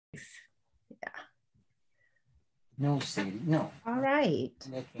Yeah. No, Sadie, no. All right.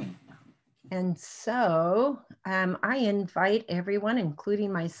 Okay. And so I invite everyone,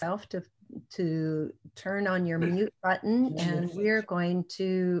 including myself, to turn on your mute button, and we're going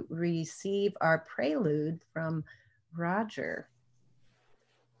to receive our prelude from Roger.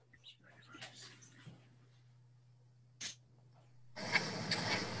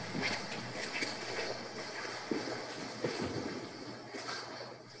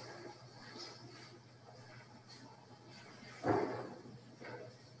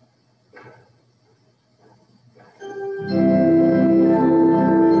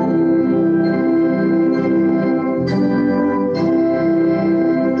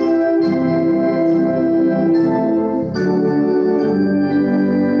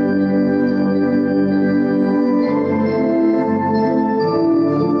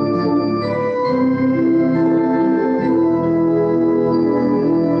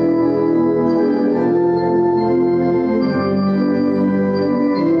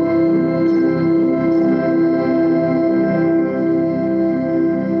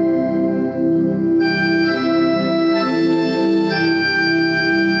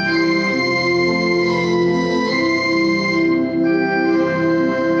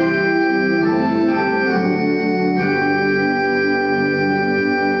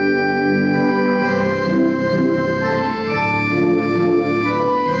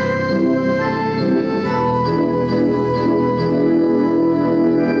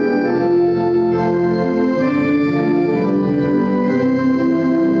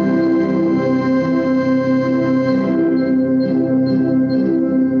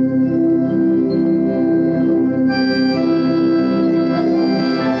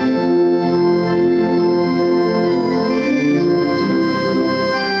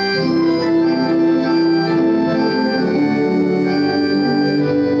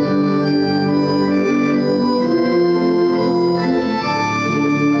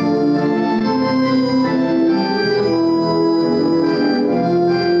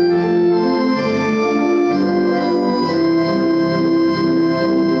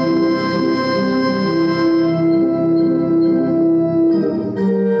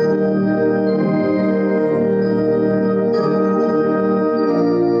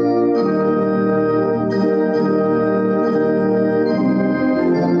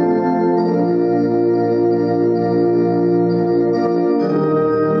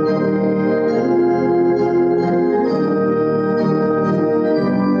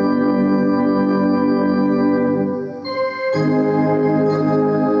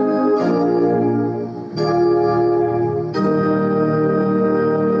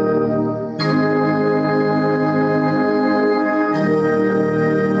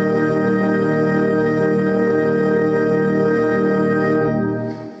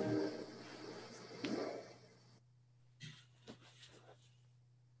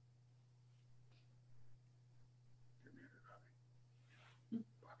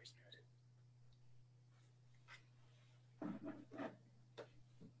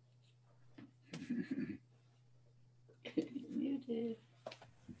 Muted.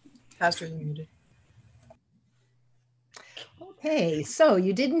 Pastor, you're muted. Okay, so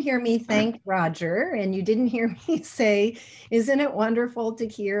you didn't hear me thank Roger, and you didn't hear me say, isn't it wonderful to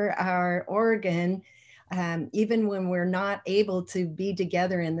hear our organ, even when we're not able to be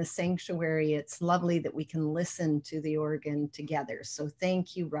together in the sanctuary? It's lovely that we can listen to the organ together. So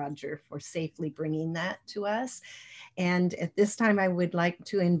thank you, Roger, for safely bringing that to us. And at this time, I would like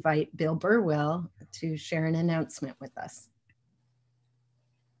to invite Bill Burwell to share an announcement with us.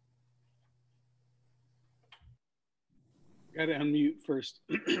 Got to unmute first.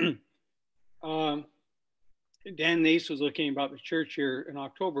 Dan Nace was looking about the church here in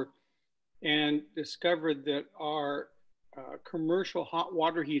October and discovered that our commercial hot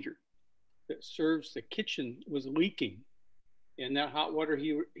water heater that serves the kitchen was leaking. And that hot water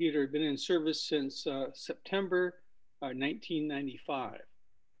heater had been in service since September 1995.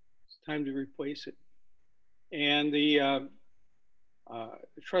 It's time to replace it. And the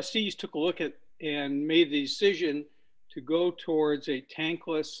trustees took a look at and made the decision to go towards a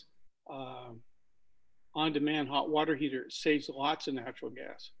tankless on-demand hot water heater. It saves lots of natural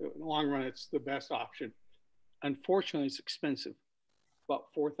gas. In the long run, it's the best option. Unfortunately, it's expensive, about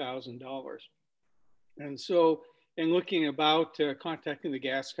 $4,000. And so, in looking about contacting the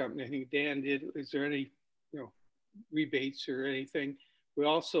gas company, I think Dan did, is there any rebates or anything? We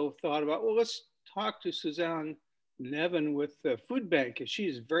also thought about, well, let's talk to Suzanne Nevin with the food bank, because she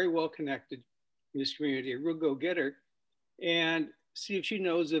is very well connected in this community, a real go-getter, and see if she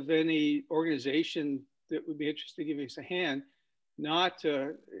knows of any organization that would be interested in giving us a hand. not,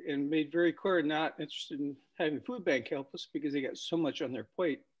 and made very clear, not interested in having the food bank help us because they got so much on their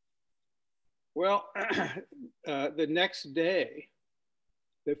plate. Well, the next day,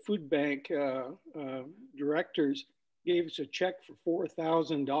 the food bank directors gave us a check for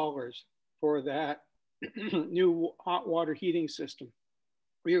 $4,000 for that new hot water heating system.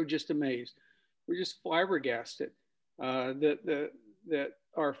 We were just amazed. We're just flabbergasted that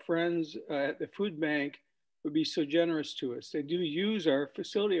our friends at the food bank would be so generous to us. They do use our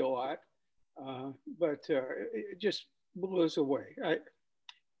facility a lot, but it just blew us away. I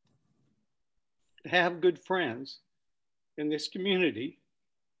have good friends in this community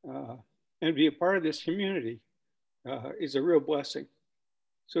and be a part of this community is a real blessing.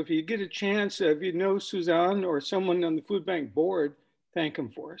 So if you get a chance, if you know Suzanne or someone on the food bank board, thank them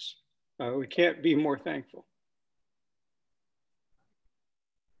for us. We can't be more thankful.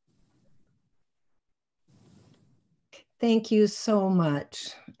 Thank you so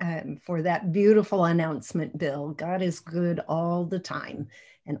much for that beautiful announcement, Bill. God is good all the time,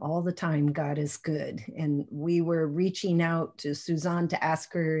 and all the time God is good. And we were reaching out to Suzanne to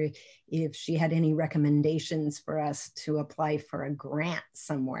ask her if she had any recommendations for us to apply for a grant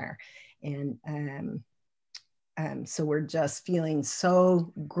somewhere. And so we're just feeling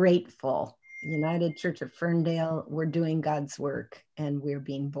so grateful. United Church of Ferndale, we're doing God's work and we're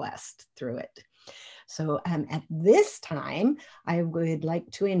being blessed through it. So at this time, I would like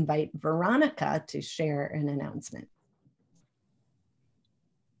to invite Veronica to share an announcement.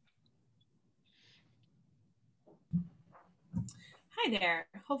 Hi there.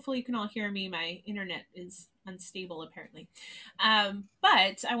 Hopefully you can all hear me. My internet is unstable apparently.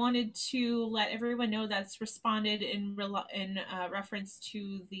 But I wanted to let everyone know that's responded in reference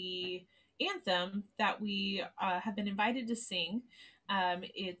to the anthem that we have been invited to sing.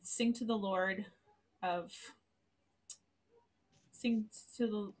 It's Sing to the Lord of Sing to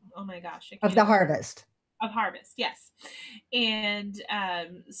the, oh my gosh. Of the Harvest. Of Harvest, yes. And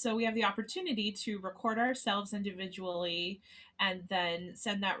so we have the opportunity to record ourselves individually and then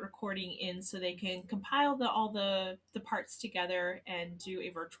send that recording in so they can compile all the parts together and do a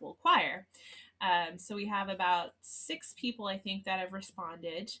virtual choir. So we have about 6 people, I think, that have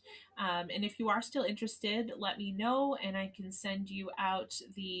responded. And if you are still interested, let me know and I can send you out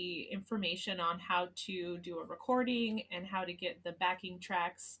the information on how to do a recording and how to get the backing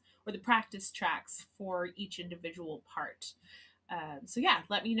tracks or the practice tracks for each individual part. So yeah,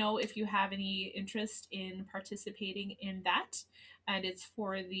 let me know if you have any interest in participating in that. And it's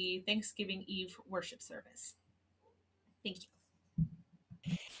for the Thanksgiving Eve worship service. Thank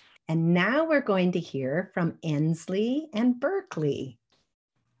you. And now we're going to hear from Ensley and Berkeley.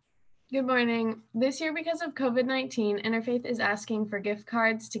 Good morning. This year, because of COVID-19, Interfaith is asking for gift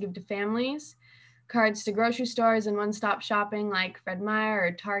cards to give to families, cards to grocery stores and one-stop shopping like Fred Meyer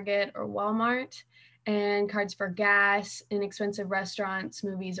or Target or Walmart, and cards for gas, inexpensive restaurants,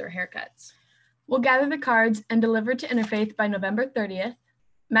 movies, or haircuts. We'll gather the cards and deliver to Interfaith by November 30th.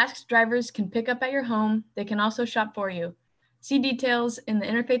 Masked drivers can pick up at your home. They can also shop for you. See details in the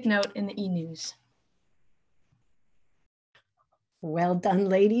Interfaith note in the e-news. Well done,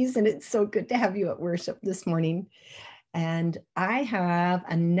 ladies, and it's so good to have you at worship this morning. And I have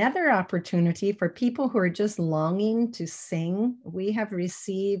another opportunity for people who are just longing to sing. We have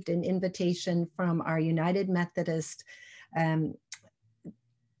received an invitation from our United Methodist,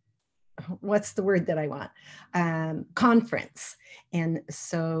 what's the word that I want? Conference. And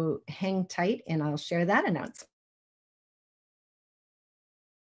so hang tight and I'll share that announcement.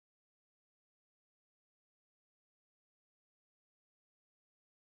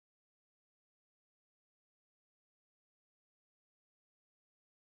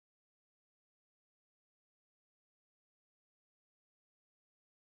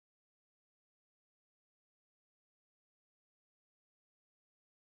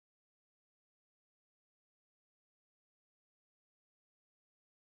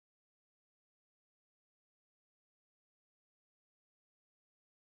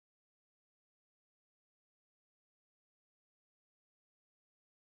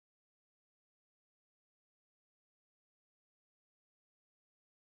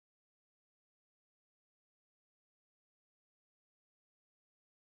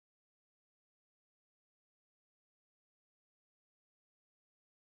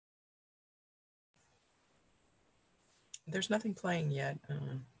 There's nothing playing yet.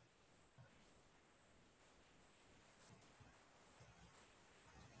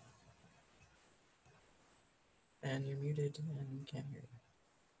 And you're muted and can't hear you.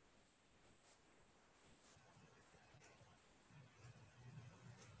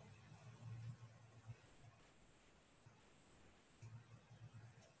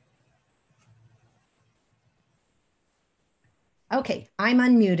 Okay, I'm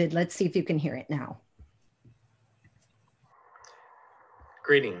unmuted. Let's see if you can hear it now.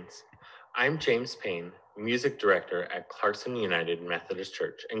 Greetings. I'm James Payne, Music Director at Clarkson United Methodist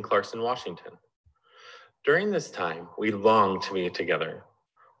Church in Clarkson, Washington. During this time, we long to be together.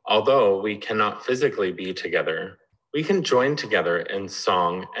 Although we cannot physically be together, we can join together in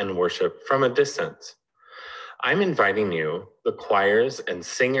song and worship from a distance. I'm inviting you, the choirs and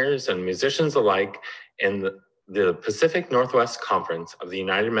singers and musicians alike in the Pacific Northwest Conference of the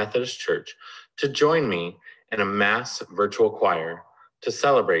United Methodist Church, to join me in a mass virtual choir to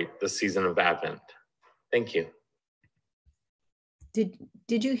celebrate the season of Advent. Thank you. Did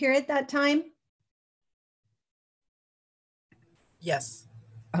you hear it that time? Yes.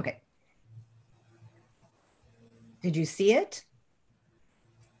 Okay. Did you see it?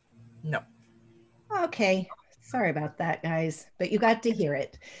 No. Okay. Sorry about that, guys, but you got to hear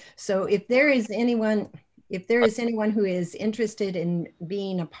it. So if there is anyone who is interested in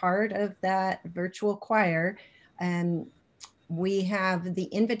being a part of that virtual choir, we have the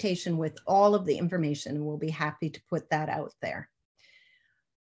invitation with all of the information, and we'll be happy to put that out there.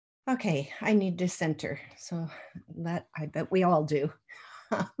 Okay, I need to center. So I bet we all do.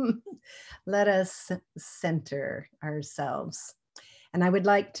 Let us center ourselves. And I would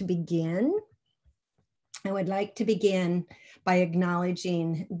like to begin by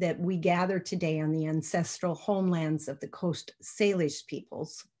acknowledging that we gather today on the ancestral homelands of the Coast Salish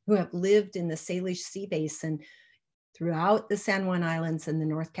peoples who have lived in the Salish Sea Basin throughout the San Juan Islands and the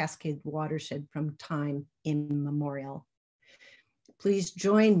North Cascade watershed from time immemorial. Please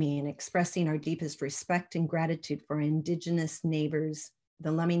join me in expressing our deepest respect and gratitude for our Indigenous neighbors,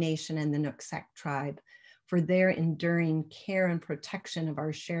 the Lummi Nation and the Nooksack tribe, for their enduring care and protection of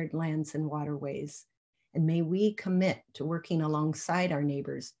our shared lands and waterways. And may we commit to working alongside our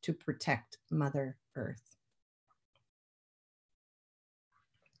neighbors to protect Mother Earth.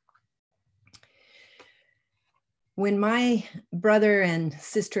 When my brother and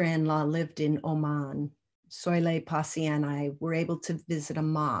sister-in-law lived in Oman, Soile, Pasi, and I were able to visit a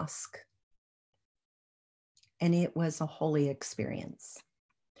mosque, and it was a holy experience.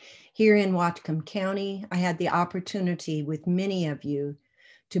 Here in Whatcom County, I had the opportunity with many of you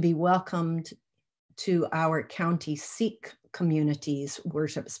to be welcomed to our county Sikh community's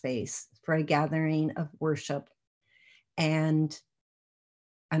worship space for a gathering of worship and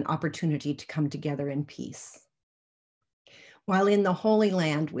an opportunity to come together in peace. While in the Holy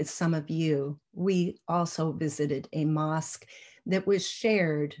Land with some of you, we also visited a mosque that was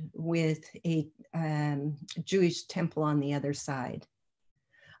shared with a Jewish temple on the other side.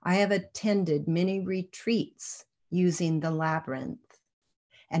 I have attended many retreats using the labyrinth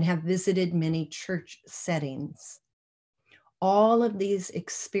and have visited many church settings. All of these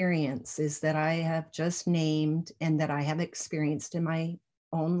experiences that I have just named and that I have experienced in my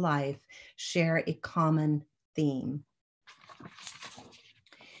own life share a common theme.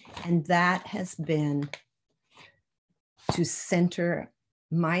 And that has been to center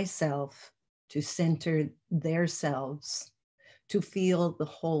myself, to center their selves, to feel the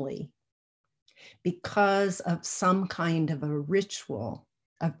holy, because of some kind of a ritual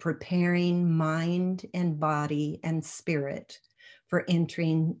of preparing mind and body and spirit for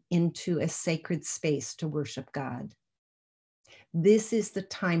entering into a sacred space to worship God. This is the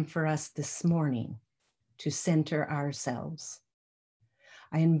time for us this morning to center ourselves.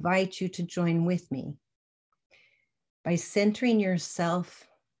 I invite you to join with me by centering yourself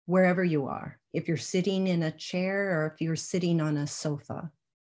wherever you are. If you're sitting in a chair or if you're sitting on a sofa.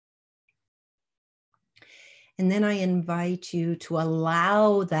 And then I invite you to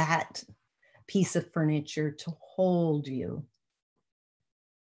allow that piece of furniture to hold you.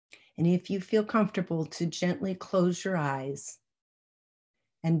 And if you feel comfortable, to gently close your eyes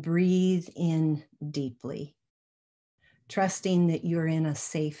and breathe in deeply, trusting that you're in a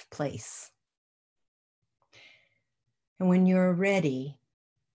safe place. And when you're ready,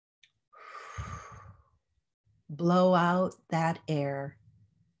 blow out that air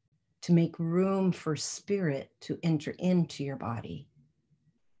to make room for spirit to enter into your body.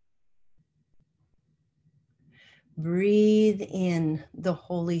 Breathe in the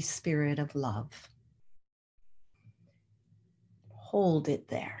Holy Spirit of love. Hold it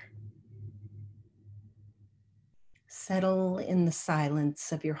there. Settle in the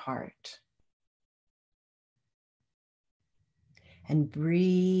silence of your heart. And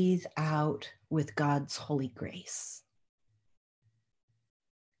breathe out with God's holy grace.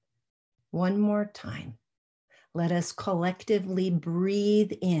 One more time. Let us collectively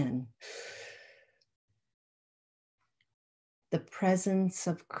breathe in the presence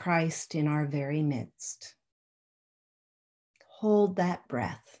of Christ in our very midst. hold that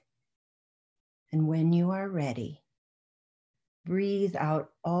breath. And when you are ready, breathe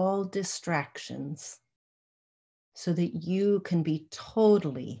out all distractions so that you can be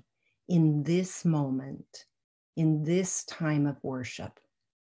totally in this moment, in this time of worship,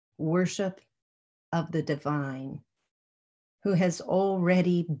 worship of the divine who has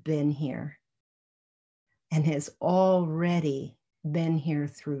already been here and has already been here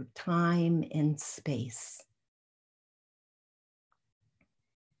through time and space.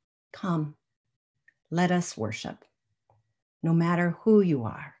 Come, let us worship. No matter who you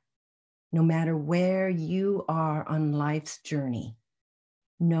are, no matter where you are on life's journey,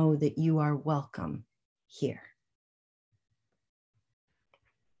 know that you are welcome here.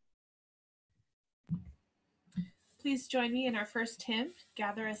 Please join me in our first hymn,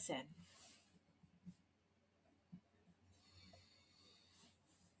 Gather Us In.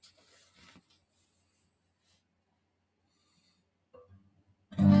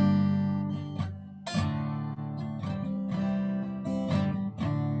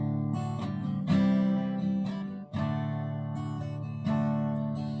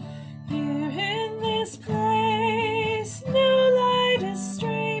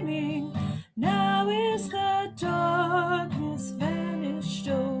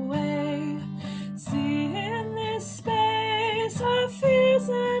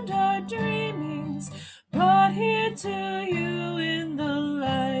 To you in the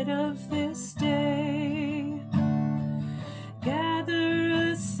light of this day.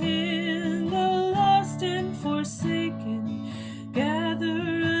 Gather us in, the lost and forsaken.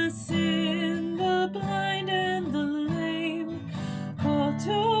 Gather us in, the blind and the lame. Call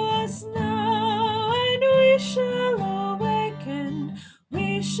to us now, and we shall awaken.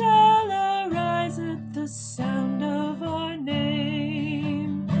 We shall arise at the sound of our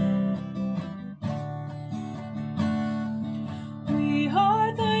name. We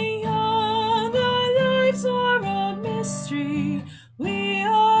are the young, our lives are a mystery. We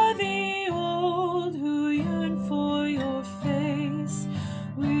are the old who yearn for your face.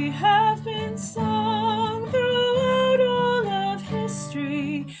 We have been sung throughout all of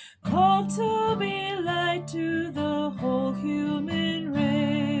history, called to be light to the whole human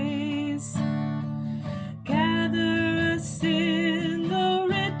race. Gather us in, the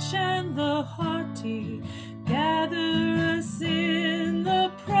rich and the haughty. Gather us in,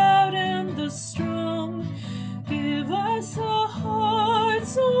 the proud and the strong. Give us a heart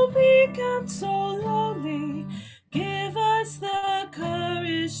so meek and so lowly. Give us the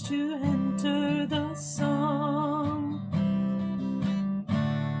courage to enter the song.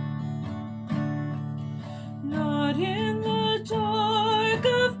 Not in the dark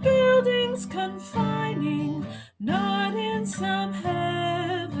of buildings confining, not in some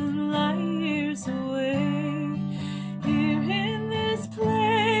heaven light years away. Here in this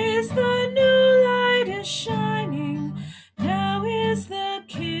place the new light is shining. Now is the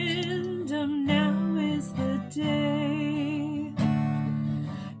kingdom, now is the day.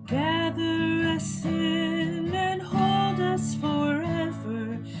 Gather us in and hold us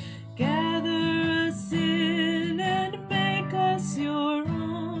forever. Gather us in and make us your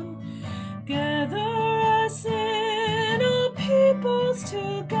own. Gather us in, all peoples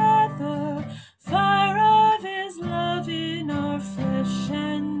together. Fire of his love in our flesh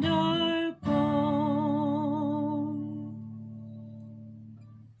and our bone.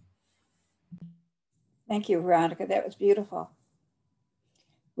 Thank you, Veronica. That was beautiful.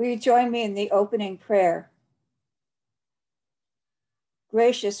 Will you join me in the opening prayer?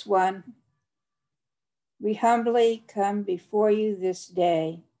 Gracious One, we humbly come before you this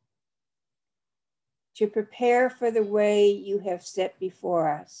day to prepare for the way you have set before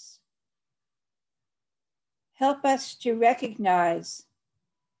us. Help us to recognize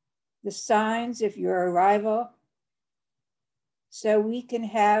the signs of your arrival so we can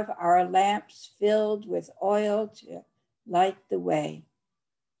have our lamps filled with oil to light the way.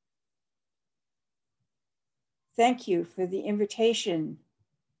 Thank you for the invitation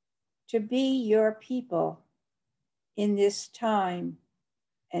to be your people in this time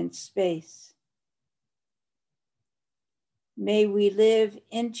and space. May we live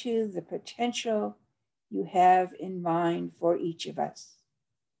into the potential you have in mind for each of us.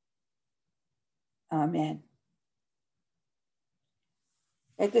 Amen.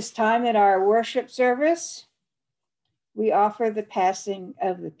 At this time in our worship service, we offer the passing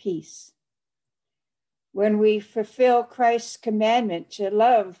of the peace. When we fulfill Christ's commandment to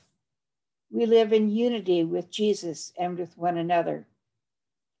love, we live in unity with Jesus and with one another.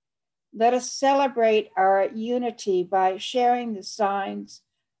 Let us celebrate our unity by sharing the signs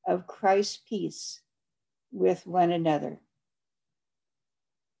of Christ's peace with one another.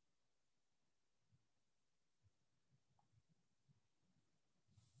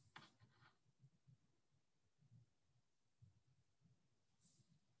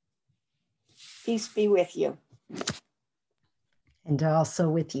 Peace be with you. And also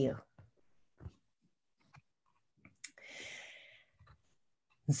with you.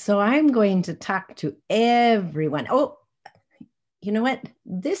 So I'm going to talk to everyone. Oh, you know what?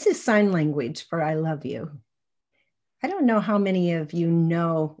 This is sign language for I love you. I don't know how many of you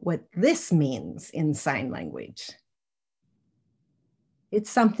know what this means in sign language.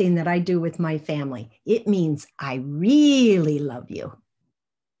 It's something that I do with my family. It means I really love you.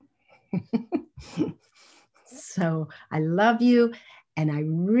 So I love you and I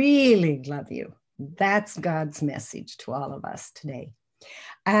really love you. That's God's message to all of us today.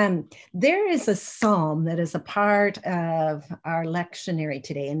 There is a psalm that is a part of our lectionary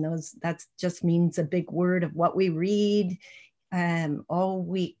today, and that just means a big word of what we read all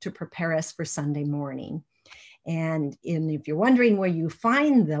week to prepare us for Sunday morning. And if you're wondering where you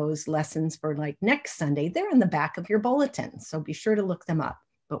find those lessons for like next Sunday, they're in the back of your bulletin, so be sure to look them up.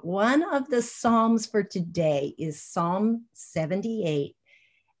 But one of the psalms for today is Psalm 78,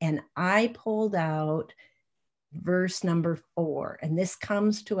 and I pulled out verse number 4, and this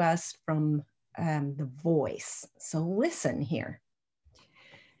comes to us from the Voice. So listen here.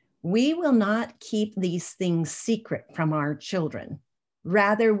 We will not keep these things secret from our children.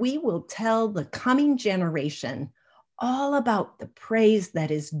 Rather, we will tell the coming generation all about the praise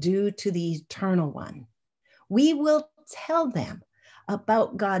that is due to the Eternal One. We will tell them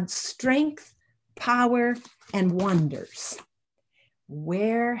about God's strength, power, and wonders.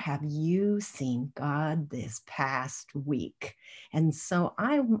 Where have you seen God this past week? And so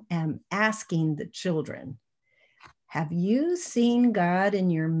I am asking the children, have you seen God in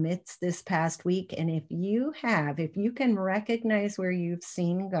your midst this past week? And if you have, if you can recognize where you've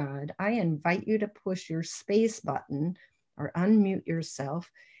seen God, I invite you to push your space button or unmute yourself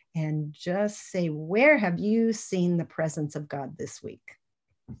and just say, where have you seen the presence of God this week?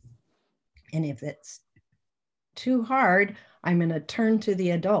 And if it's too hard, I'm going to turn to the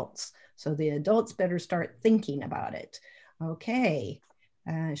adults. So the adults better start thinking about it. Okay.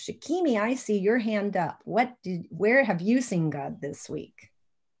 Shakimi, I see your hand up. Where have you seen God this week?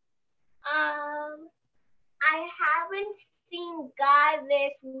 I haven't seen God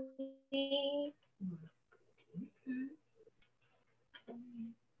this week.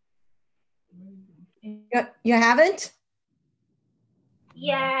 You haven't?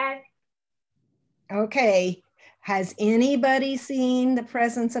 Yes. Okay. Has anybody seen the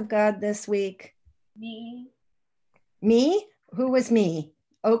presence of God this week? Me. Me? Who was me?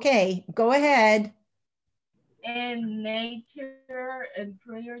 Okay, go ahead. In nature and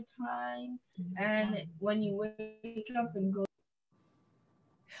prayer time, and when you wake up and go.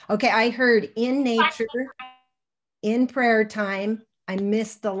 Okay, I heard in nature, in prayer time. I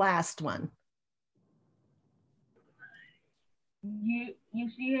missed the last one. You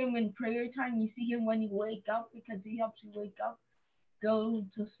see him in prayer time. You see him when you wake up because he helps you wake up, go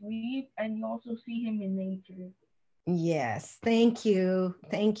to sleep, and you also see him in nature. Yes, thank you.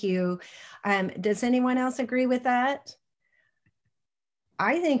 Thank you. Does anyone else agree with that?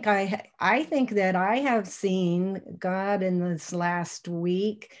 I think that I have seen God in this last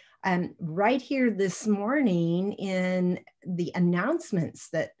week, right here this morning in the announcements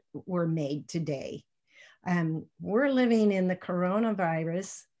that were made today. We're living in the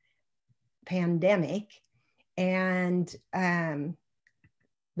coronavirus pandemic, and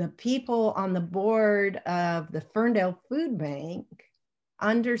the people on the board of the Ferndale Food Bank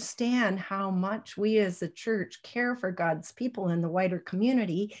understand how much we as a church care for God's people in the wider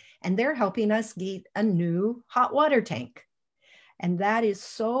community, and they're helping us get a new hot water tank. And that is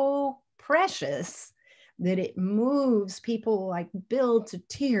so precious that it moves people like Bill to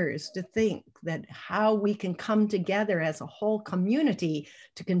tears to think that how we can come together as a whole community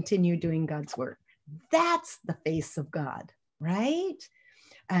to continue doing God's work. That's the face of God, right?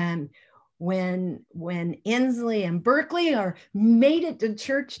 When Inslee and Berkeley made it to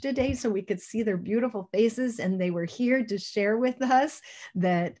church today so we could see their beautiful faces, and they were here to share with us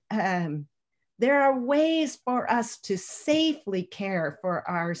that there are ways for us to safely care for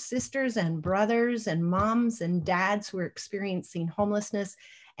our sisters and brothers and moms and dads who are experiencing homelessness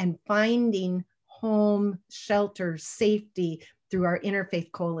and finding home, shelter, safety through our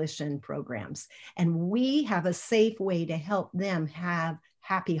Interfaith Coalition programs. And we have a safe way to help them have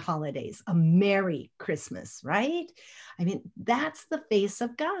happy holidays, a Merry Christmas, right? I mean, that's the face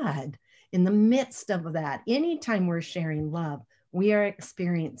of God. In the midst of that, anytime we're sharing love, we are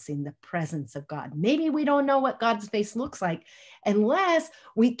experiencing the presence of God. Maybe we don't know what God's face looks like unless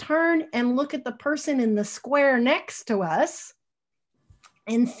we turn and look at the person in the square next to us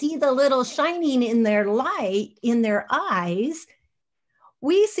and see the little shining in their light in their eyes.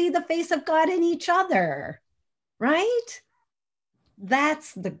 we see the face of God in each other, right?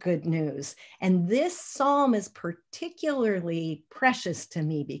 That's the good news. And this psalm is particularly precious to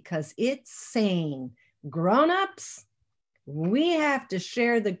me because it's saying, grown-ups, we have to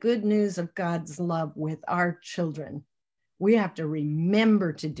share the good news of God's love with our children. We have to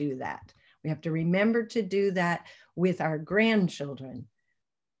remember to do that. We have to remember to do that with our grandchildren.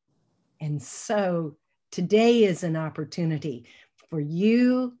 And so today is an opportunity for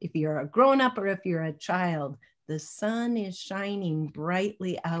you, if you're a grown-up or if you're a child. The sun is shining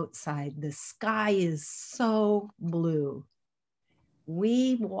brightly outside. The sky is so blue.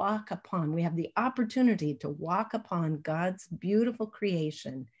 We have the opportunity to walk upon God's beautiful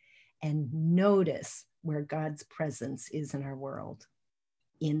creation and notice where God's presence is in our world,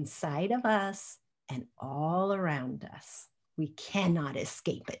 inside of us and all around us. We cannot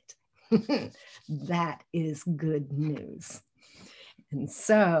escape it. That is good news. And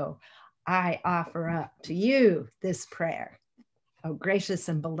so I offer up to you this prayer. Oh, gracious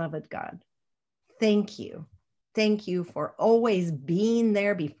and beloved God, thank you. Thank you for always being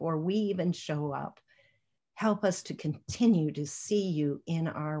there before we even show up. Help us to continue to see you in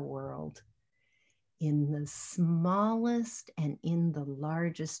our world, in the smallest and in the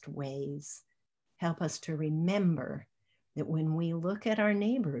largest ways. Help us to remember that when we look at our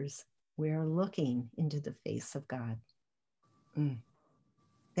neighbors, we're looking into the face of God.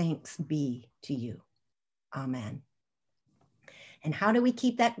 Thanks be to you. Amen. And how do we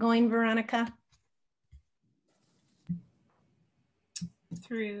keep that going, Veronica?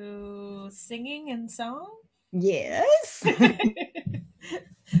 Through singing and song? Yes.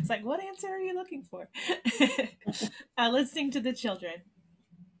 It's like, what answer are you looking for? Let's sing to the children.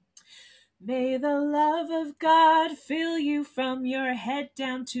 May the love of God fill you from your head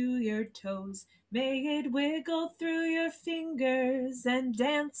down to your toes. May it wiggle through your fingers and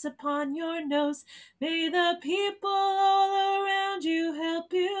dance upon your nose. May the people all around you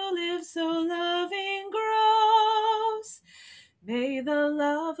help you live so loving grows. May the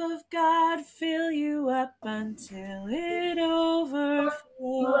love of God fill you up until it overflows.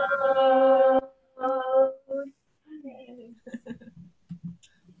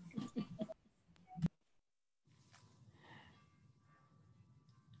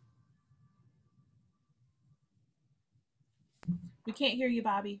 We can't hear you,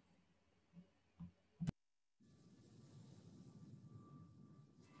 Bobby.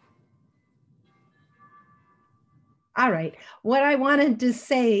 All right. What I wanted to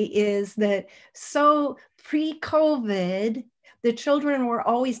say is that so pre-COVID, the children were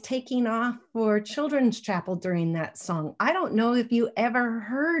always taking off for Children's Chapel during that song. I don't know if you ever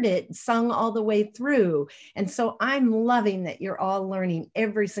heard it sung all the way through. And so I'm loving that you're all learning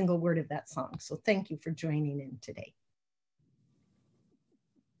every single word of that song. So thank you for joining in today.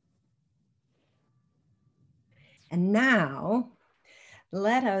 And now,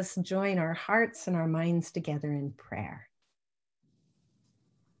 let us join our hearts and our minds together in prayer.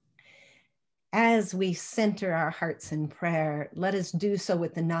 As we center our hearts in prayer, let us do so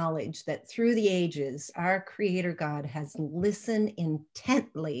with the knowledge that through the ages, our Creator God has listened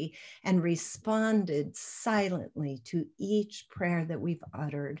intently and responded silently to each prayer that we've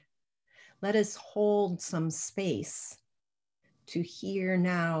uttered. Let us hold some space to hear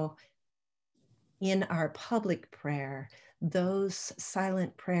now in our public prayer those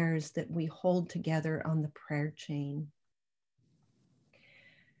silent prayers that we hold together on the prayer chain.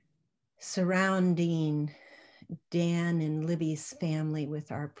 Surrounding Dan and Libby's family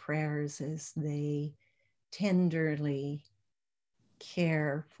with our prayers as they tenderly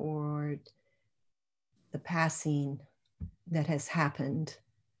care for the passing that has happened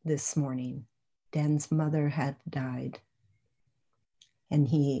this morning. Dan's mother had died, and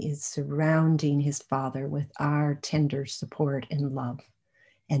he is surrounding his father with our tender support and love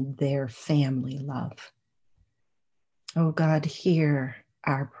and their family love. Oh God, hear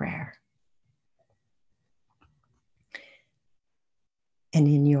our prayer. And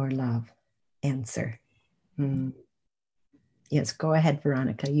in your love, answer. Yes, go ahead,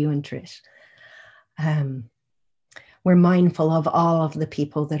 Veronica, you and Trish. We're mindful of all of the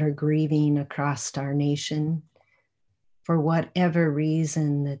people that are grieving across our nation. For whatever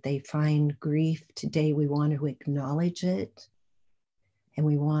reason that they find grief today, we want to acknowledge it. And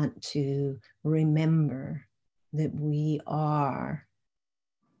we want to remember that we are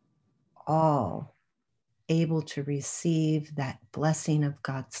all able to receive that blessing of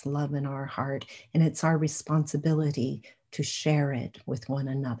God's love in our heart. And it's our responsibility to share it with one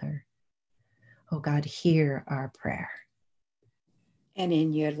another. Oh God, hear our prayer. And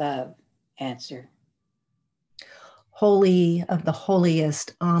in your love, answer. Holy of the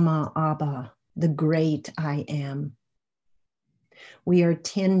holiest, Amma Abba, the great I am. We are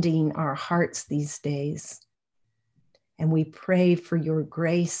tending our hearts these days, and we pray for your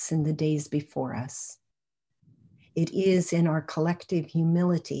grace in the days before us. It is in our collective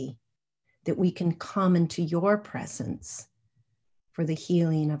humility that we can come into your presence for the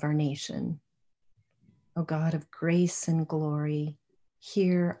healing of our nation. O God of grace and glory,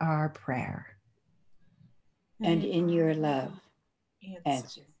 hear our prayer. And in your love,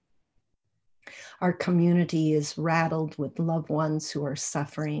 answer. Our community is rattled with loved ones who are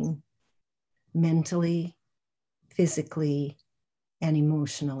suffering mentally, physically, and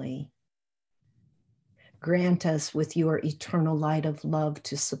emotionally. Grant us with your eternal light of love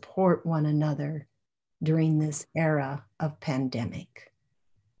to support one another during this era of pandemic.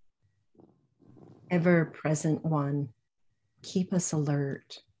 Ever-present one, keep us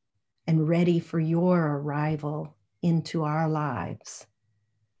alert and ready for your arrival into our lives,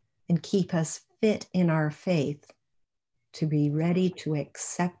 and keep us fit in our faith to be ready to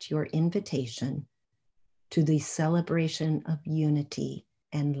accept your invitation to the celebration of unity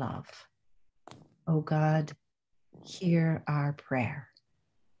and love. O God, hear our prayer.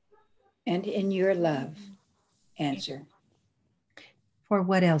 And in your love, answer. For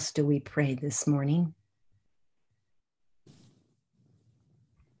what else do we pray this morning?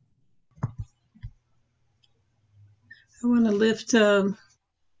 I want to lift our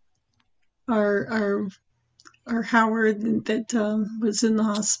Howard that was in the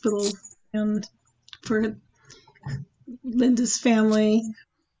hospital, and for Linda's family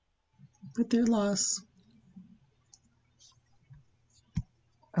with their loss.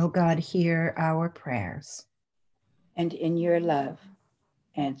 O God, hear our prayers. And in your love,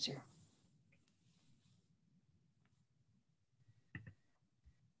 answer.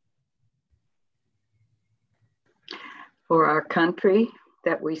 For our country,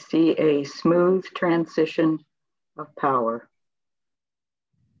 that we see a smooth transition of power.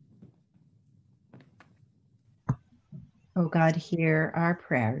 O God, hear our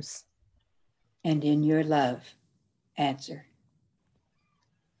prayers. And in your love, answer.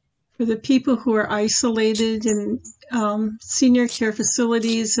 For the people who are isolated in senior care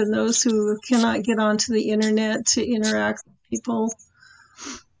facilities and those who cannot get onto the internet to interact with people.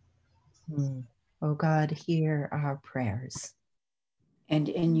 O God, hear our prayers. And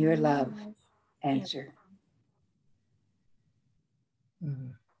in your love, answer.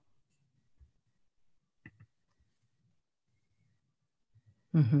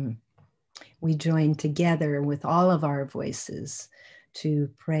 We join together with all of our voices to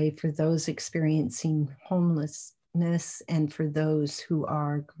pray for those experiencing homelessness and for those who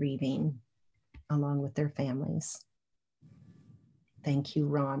are grieving along with their families. Thank you,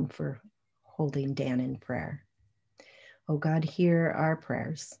 Ron, for holding Dan in prayer. Oh God, hear our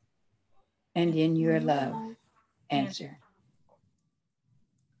prayers. And in your love, answer.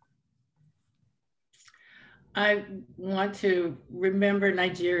 I want to remember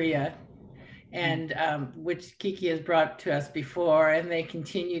Nigeria, and which Kiki has brought to us before, and they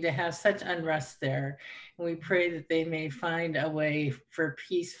continue to have such unrest there. And we pray that they may find a way for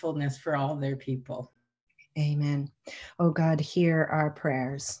peacefulness for all their people. Amen. Oh God, hear our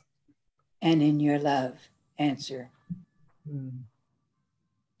prayers. And in your love, answer.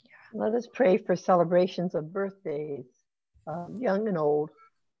 Let us pray for celebrations of birthdays, young and old.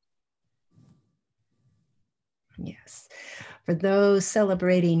 Yes. For those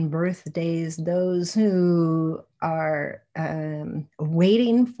celebrating birthdays, those who are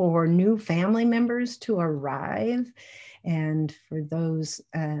waiting for new family members to arrive, and for those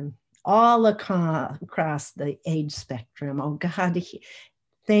all across the age spectrum. Oh God,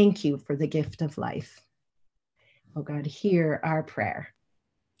 thank you for the gift of life. Oh God, hear our prayer.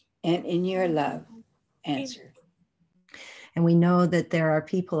 And in your love, answer. And we know that there are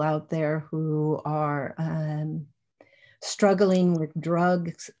people out there who are struggling with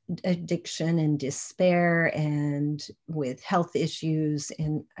drug addiction and despair and with health issues.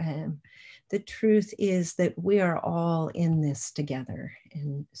 And the truth is that we are all in this together.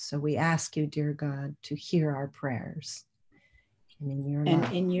 And so we ask you, dear God, to hear our prayers. And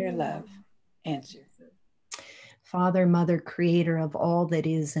in your love, answer. Father, Mother, Creator of all that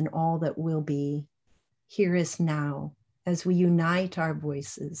is and all that will be, hear us now as we unite our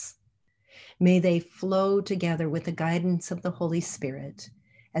voices. May they flow together with the guidance of the Holy Spirit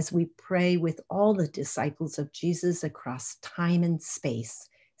as we pray with all the disciples of Jesus across time and space,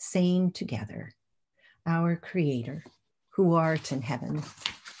 saying together, Our Creator, who art in heaven,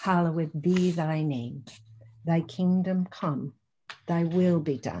 hallowed be thy name. Thy kingdom come, thy will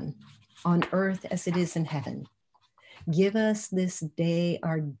be done, on earth as it is in heaven. Give us this day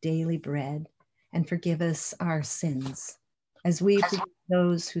our daily bread, and forgive us our sins, as we forgive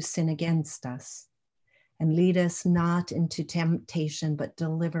those who sin against us. And lead us not into temptation, but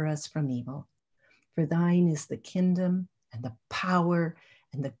deliver us from evil. For thine is the kingdom and the power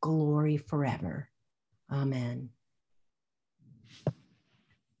and the glory forever. Amen.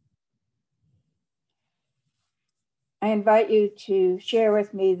 I invite you to share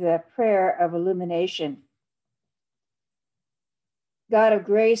with me the prayer of illumination. God of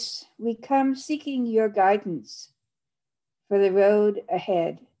grace, we come seeking your guidance for the road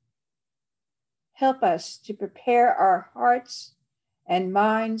ahead. Help us to prepare our hearts and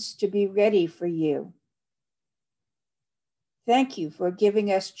minds to be ready for you. Thank you for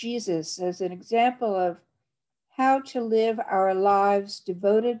giving us Jesus as an example of how to live our lives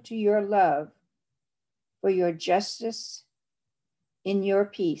devoted to your love, for your justice, in your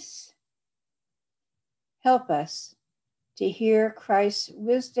peace. Help us to hear Christ's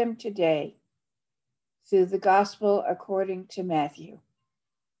wisdom today through the gospel according to Matthew.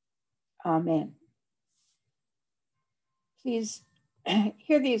 Amen. Please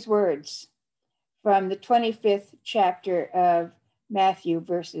hear these words from the 25th chapter of Matthew,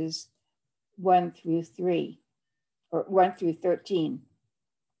 verses 1 through 3, or 1 through 13.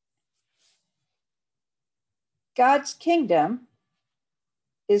 God's kingdom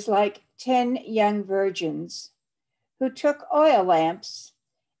is like 10 young virgins who took oil lamps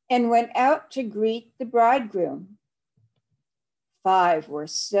and went out to greet the bridegroom. 5 were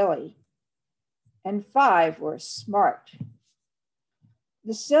silly and 5 were smart.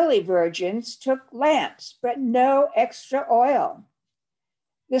 The silly virgins took lamps, but no extra oil.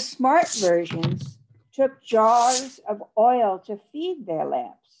 The smart virgins took jars of oil to feed their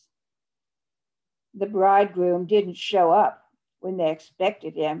lamps. The bridegroom didn't show up when they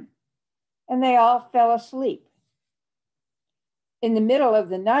expected him, and they all fell asleep. In the middle of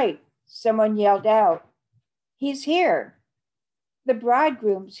the night, someone yelled out, "He's here! The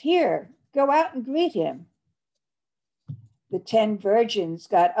bridegroom's here! Go out and greet him." The 10 virgins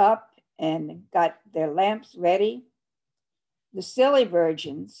got up and got their lamps ready. The silly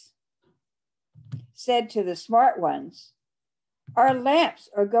virgins said to the smart ones, "Our lamps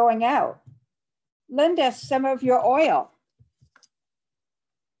are going out. Lend us some of your oil."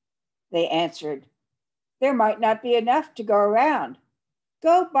 They answered, "There might not be enough to go around.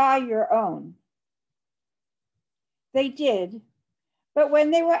 Go buy your own." They did, but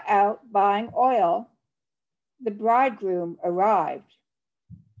when they were out buying oil, the bridegroom arrived.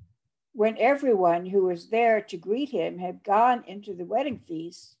 When everyone who was there to greet him had gone into the wedding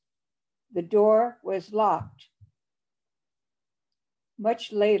feast, the door was locked.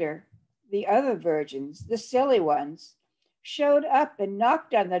 Much later, the other virgins, the silly ones, showed up and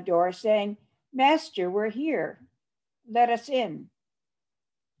knocked on the door saying, "Master, we're here. Let us in."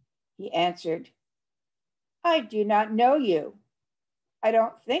 He answered, "I do not know you. I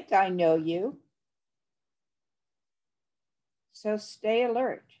don't think I know you. So stay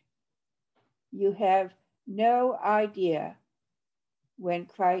alert. You have no idea when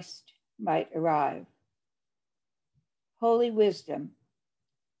Christ might arrive." Holy wisdom,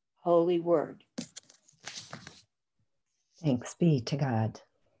 holy word. Thanks be to God.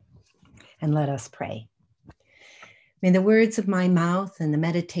 And let us pray. May the words of my mouth and the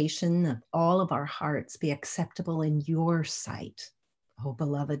meditation of all of our hearts be acceptable in your sight, O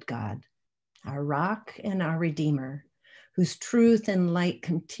beloved God, our rock and our redeemer, whose truth and light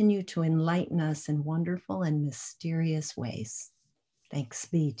continue to enlighten us in wonderful and mysterious ways. Thanks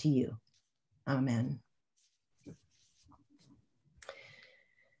be to you. Amen.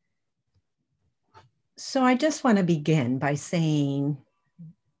 So I just want to begin by saying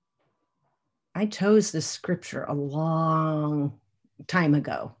I chose this scripture a long time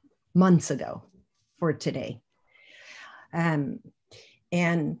ago, months ago, for today. And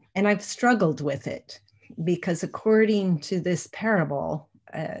I've struggled with it because according to this parable,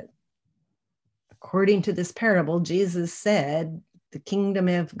 Jesus said the kingdom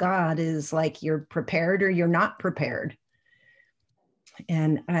of God is like you're prepared or you're not prepared.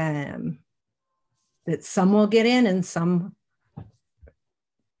 And that some will get in and some,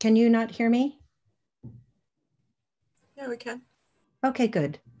 can you not hear me? Yeah, we can. Okay,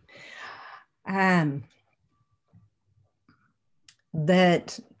 good.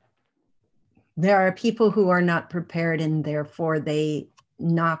 That there are people who are not prepared and therefore they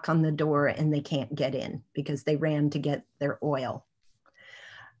knock on the door and they can't get in because they ran to get their oil.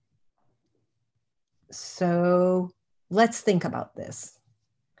 So let's think about this.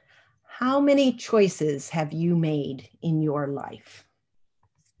 How many choices have you made in your life?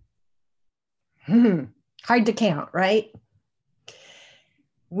 Hard to count, right?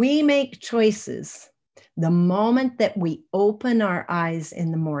 We make choices the moment that we open our eyes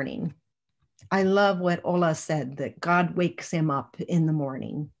in the morning. I love what Ola said, that God wakes him up in the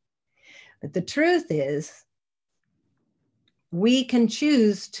morning. But the truth is, we can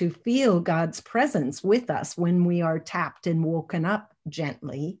choose to feel God's presence with us when we are tapped and woken up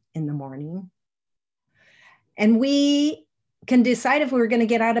gently in the morning. And we can decide if we're going to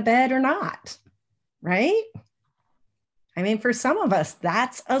get out of bed or not, right? I mean, for some of us,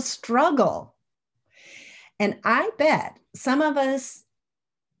 that's a struggle. And I bet some of us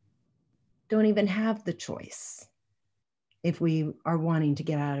don't even have the choice if we are wanting to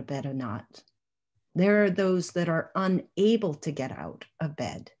get out of bed or not. There are those that are unable to get out of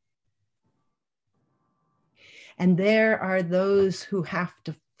bed. And there are those who have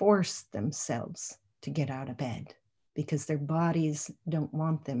to force themselves to get out of bed because their bodies don't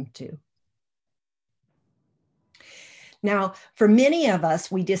want them to. Now, for many of us,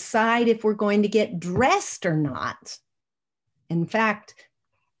 we decide if we're going to get dressed or not. In fact,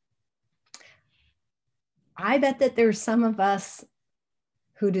 I bet that there's some of us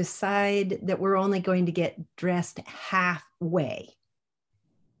who decide that we're only going to get dressed halfway.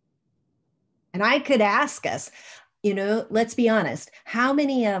 And I could ask us, you know, let's be honest, how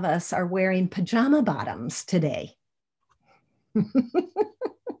many of us are wearing pajama bottoms today?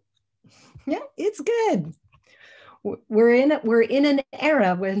 Yeah, it's good. We're in an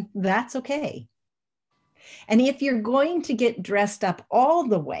era when that's okay. And if you're going to get dressed up all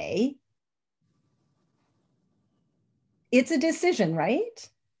the way, it's a decision, right?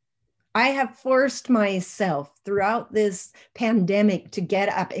 I have forced myself throughout this pandemic to get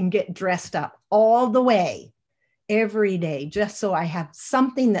up and get dressed up all the way every day, just so I have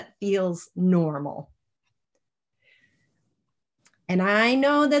something that feels normal. And I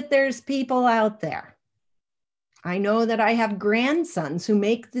know that there's people out there. I know that I have grandsons who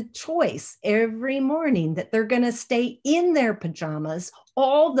make the choice every morning that they're going to stay in their pajamas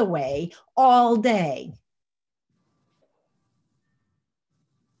all the way, all day.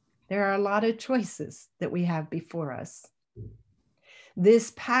 There are a lot of choices that we have before us.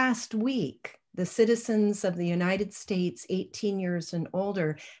 This past week, the citizens of the United States, 18 years and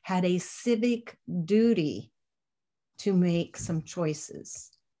older, had a civic duty to make some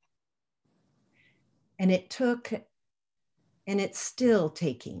choices. And it took, and it's still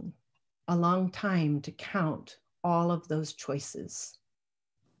taking, a long time to count all of those choices.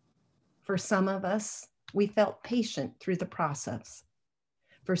 For some of us, we felt patient through the process.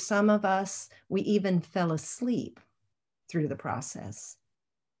 For some of us, we even fell asleep through the process.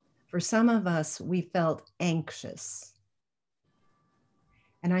 For some of us, we felt anxious.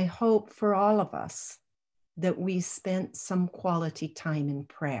 And I hope for all of us that we spent some quality time in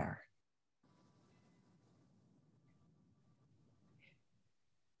prayer.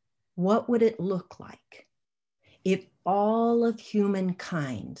 What would it look like if all of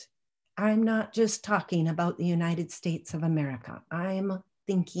humankind, I'm not just talking about the United States of America, I'm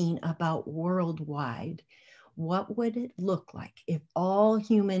thinking about worldwide, what would it look like if all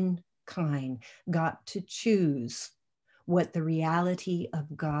humankind got to choose what the reality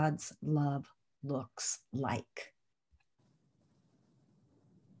of God's love looks like?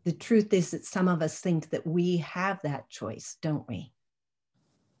 The truth is that some of us think that we have that choice, don't we?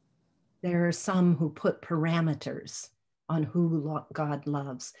 There are some who put parameters on who God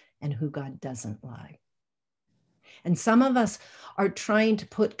loves and who God doesn't love. And some of us are trying to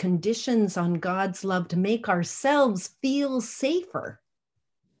put conditions on God's love to make ourselves feel safer.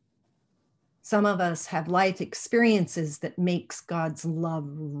 Some of us have life experiences that makes God's love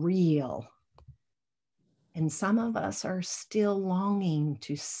real. And some of us are still longing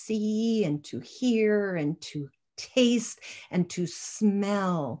to see and to hear and to taste and to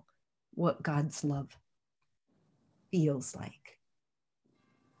smell what God's love feels like.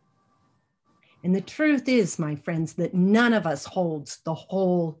 And the truth is, my friends, that none of us holds the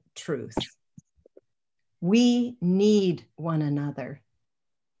whole truth. We need one another.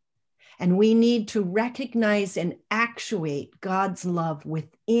 And we need to recognize and actuate God's love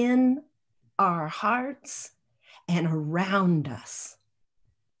within our hearts and around us.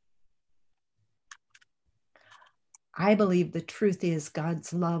 I believe the truth is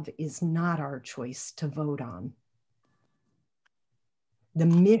God's love is not our choice to vote on. The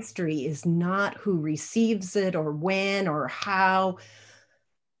mystery is not who receives it or when or how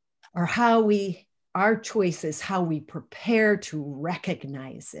our choice is how we prepare to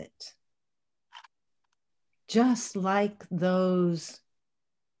recognize it. Just like those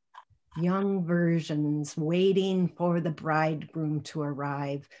young virgins waiting for the bridegroom to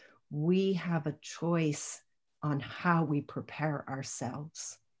arrive, we have a choice on how we prepare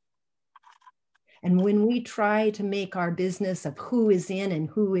ourselves. And when we try to make our business of who is in and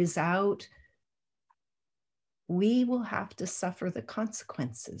who is out, we will have to suffer the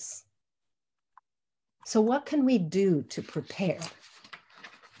consequences. So what can we do to prepare?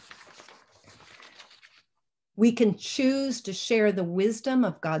 We can choose to share the wisdom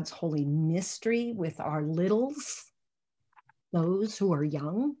of God's holy mystery with our littles, those who are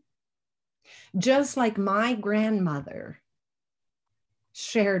young. Just like my grandmother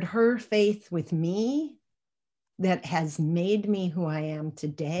shared her faith with me that has made me who I am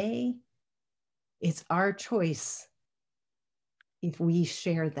today, it's our choice if we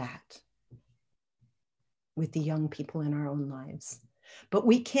share that with the young people in our own lives. But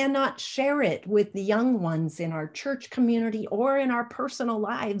we cannot share it with the young ones in our church community or in our personal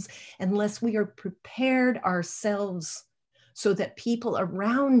lives unless we are prepared ourselves so that people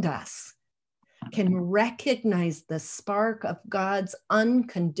around us can recognize the spark of God's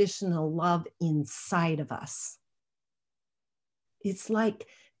unconditional love inside of us. It's like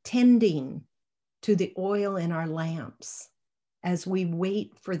tending to the oil in our lamps as we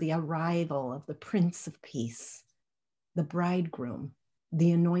wait for the arrival of the Prince of Peace, the bridegroom,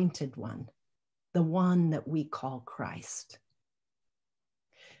 the anointed one, the one that we call Christ.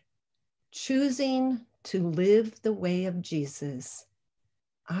 Choosing to live the way of Jesus,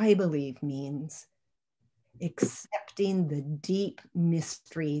 I believe, means accepting the deep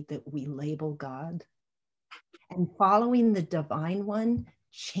mystery that we label God, and following the divine one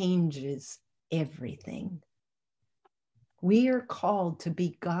changes everything. We are called to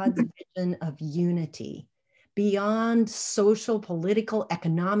be God's vision of unity beyond social, political,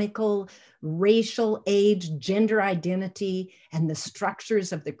 economical, racial, age, gender identity, and the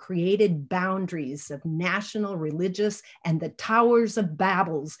structures of the created boundaries of national, religious, and the towers of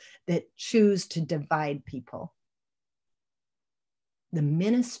Babels that choose to divide people. The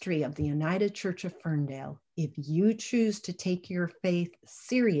ministry of the United Church of Ferndale, if you choose to take your faith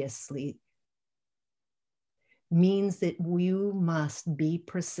seriously, means that you must be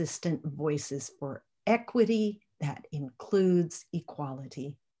persistent voices for equity that includes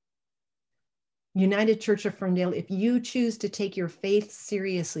equality. United Church of Ferndale, if you choose to take your faith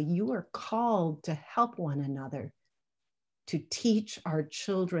seriously, you are called to help one another, to teach our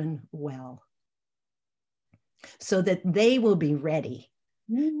children well, so that they will be ready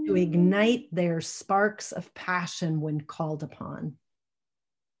to ignite their sparks of passion when called upon.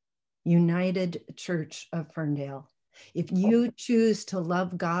 United Church of Ferndale, if you choose to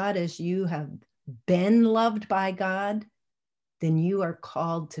love God as you have been loved by God, then you are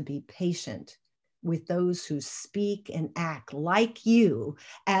called to be patient with those who speak and act like you,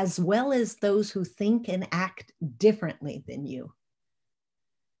 as well as those who think and act differently than you.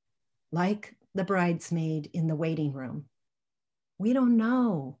 Like the bridesmaid in the waiting room, we don't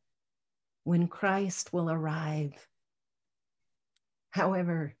know when Christ will arrive.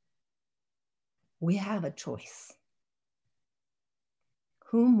 However, we have a choice.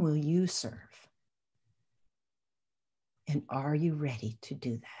 Whom will you serve? And are you ready to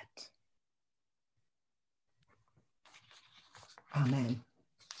do that? Amen.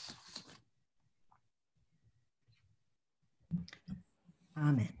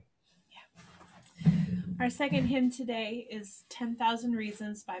 Amen. Yeah. Our second hymn today is 10,000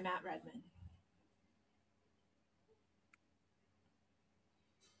 Reasons by Matt Redman.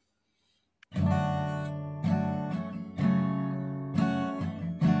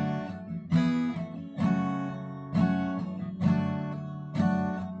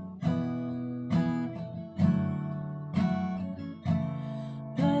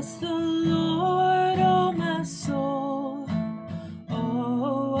 Bless the Lord, oh my soul,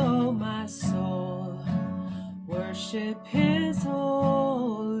 oh my soul, worship his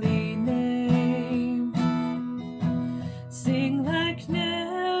holy name, sing like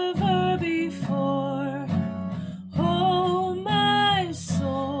never before, oh my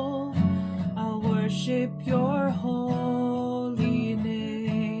soul, I'll worship your holy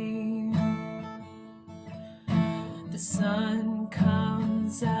name. The sun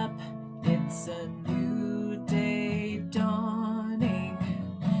comes up, it's a new day dawning.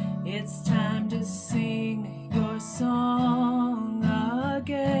 It's time to sing your song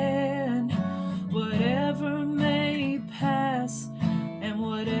again. Whatever may pass and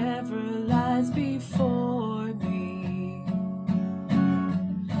whatever lies before me,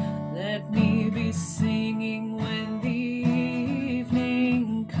 let me be singing when the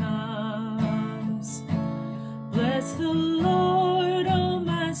evening comes. Bless the Lord, oh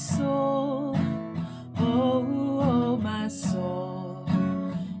my soul, oh my soul,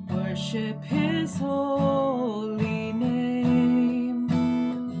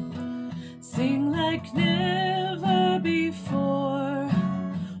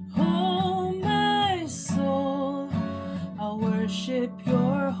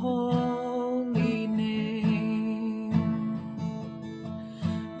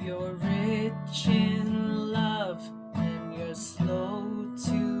 You're rich in love and you're slow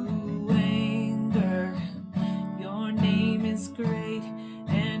to anger. Your name is great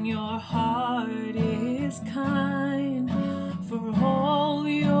and your heart is kind. For all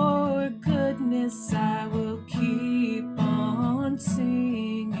your goodness, I will keep on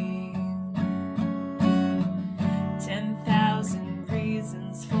singing. 10,000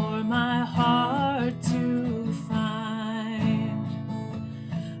 reasons for my heart to find.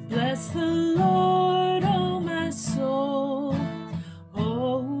 Bless the Lord, oh my soul,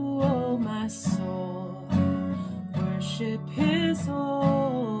 oh my soul. Worship his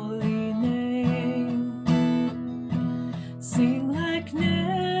holy name. Sing like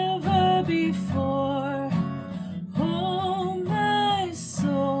never before, oh my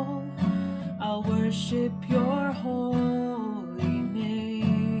soul. I'll worship your holy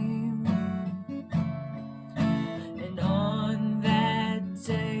name. And on that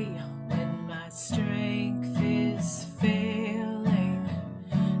day when my strength is failing,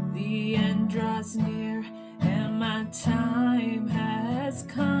 the end draws near and my time has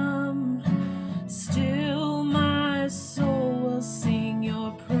come, still my soul will sing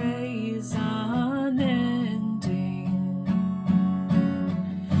your praise unending.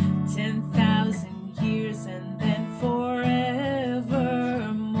 10,000 years and then forevermore.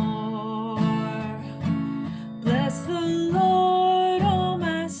 Bless the Lord, oh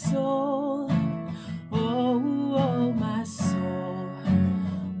my soul, oh my soul.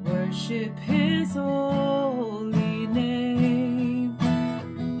 Worship his holy name.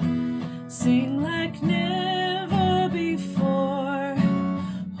 Sing like never before,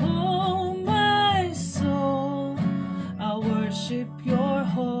 oh my soul. I'll worship your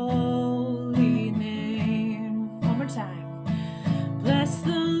holy name. One more time. Bless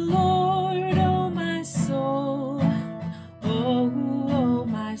the Lord, oh my soul, oh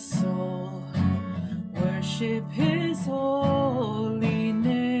my soul. Worship his holy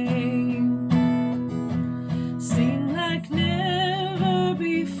name. Sing like never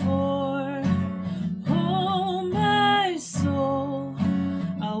before, oh my soul.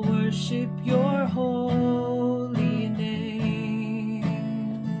 I'll worship your holy name.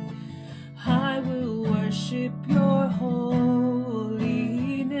 I will worship your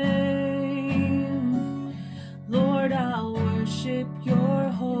holy name. Lord, I'll worship your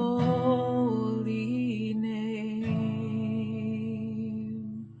holy name.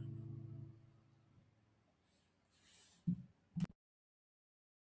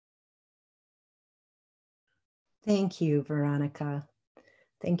 Thank you, Veronica.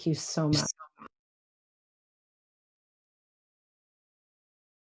 Thank you so much.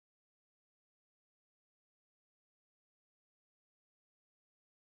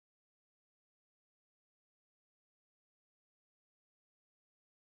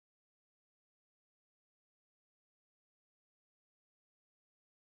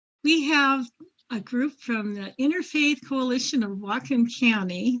 We have a group from the Interfaith Coalition of Whatcom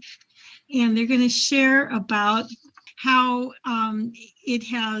County, and they're going to share about how it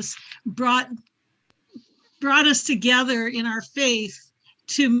has brought us together in our faith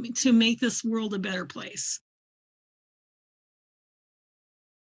to make this world a better place.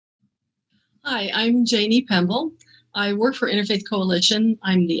 Hi, I'm Janie Pemble. I work for Interfaith Coalition.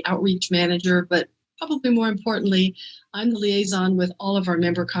 I'm the outreach manager, but probably more importantly, I'm the liaison with all of our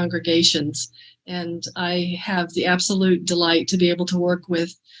member congregations. And I have the absolute delight to be able to work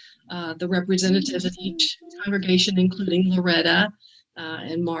with the representatives of each congregation, including Loretta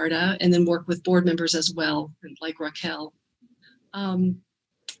and Marta, and then work with board members as well, like Raquel. That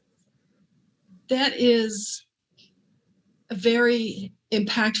is a very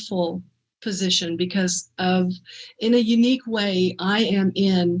impactful position because in a unique way, I am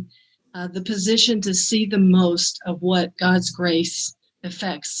in the position to see the most of what God's grace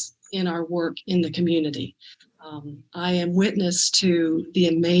affects in our work in the community. I am witness to the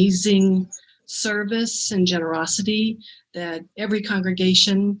amazing service and generosity that every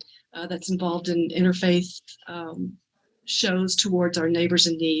congregation that's involved in interfaith shows towards our neighbors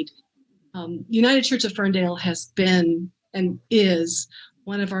in need. United Church of Ferndale has been and is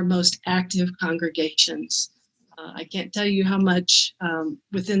one of our most active congregations. I can't tell you how much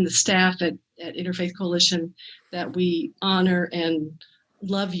within the staff at Interfaith Coalition that we honor and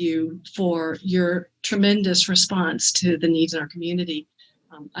love you for your tremendous response to the needs in our community.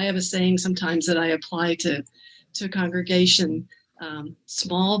 I have a saying sometimes that I apply to a congregation,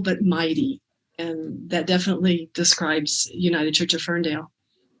 small but mighty, and that definitely describes United Church of Ferndale.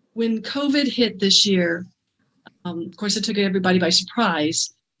 When COVID hit this year, of course, it took everybody by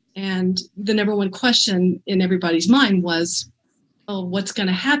surprise. And the number one question in everybody's mind was, what's going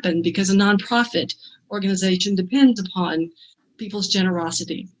to happen, because a nonprofit organization depends upon people's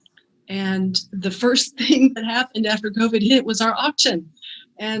generosity. And the first thing that happened after COVID hit was our auction.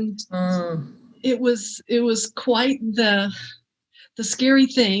 And it was quite the scary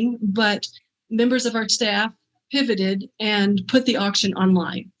thing, but members of our staff pivoted and put the auction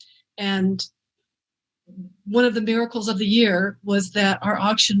online. And one of the miracles of the year was that our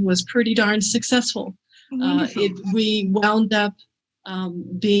auction was pretty darn successful. We wound up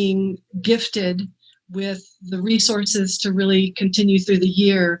being gifted with the resources to really continue through the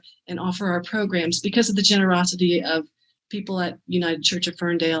year and offer our programs because of the generosity of people at United Church of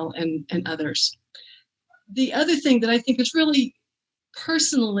Ferndale and others. The other thing that I think is really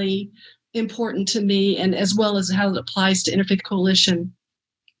personally important to me, and as well as how it applies to Interfaith Coalition,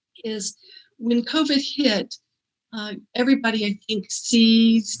 is when COVID hit, everybody, I think,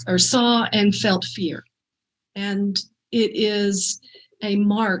 saw and felt fear. And it is a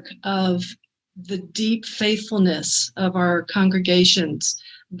mark of the deep faithfulness of our congregations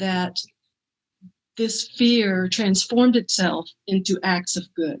that this fear transformed itself into acts of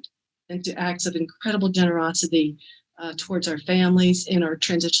good, into acts of incredible generosity towards our families in our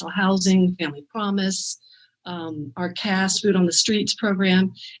transitional housing, Family Promise, our CAST Food on the Streets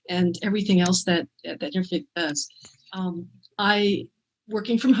program, and everything else that Interfaith does. I,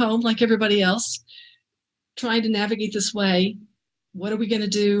 working from home like everybody else, trying to navigate this way. What are we going to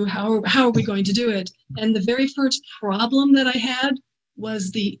do? How are we going to do it? And the very first problem that I had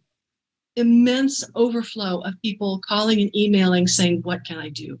was the immense overflow of people calling and emailing saying, what can I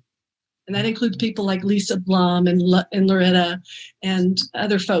do? And that includes people like Lisa Blum and Loretta and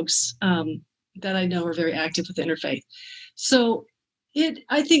other folks that I know are very active with Interfaith. So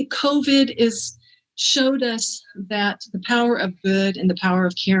I think COVID showed us that the power of good and the power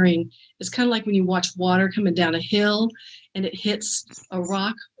of caring is kind of like when you watch water coming down a hill and it hits a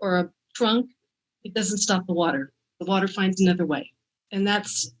rock or a trunk. It doesn't stop the water. The water finds another way. And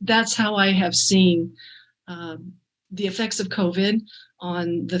that's how I have seen the effects of COVID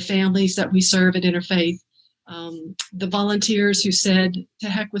on the families that we serve at Interfaith. The volunteers who said, to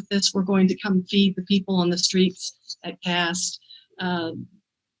heck with this, we're going to come feed the people on the streets at CAST.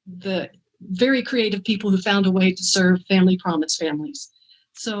 The very creative people who found a way to serve Family Promise families.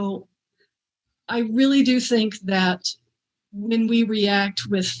 So I really do think that when we react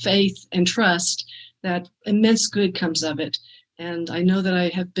with faith and trust, that immense good comes of it. And I know that I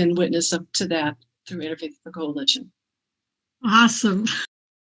have been witness to that through Interfaith Coalition. Awesome.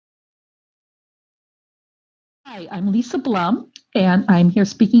 Hi, I'm Lisa Blum, and I'm here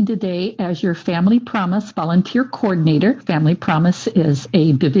speaking today as your Family Promise Volunteer Coordinator. Family Promise is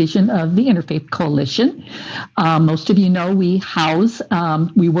a division of the Interfaith Coalition. Most of you know we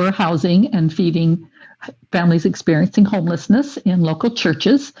were housing and feeding families experiencing homelessness in local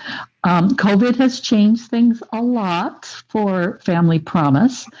churches. COVID has changed things a lot for Family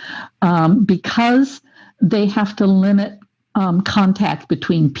Promise because they have to limit contact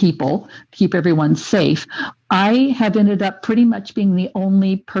between people to keep everyone safe. I have ended up pretty much being the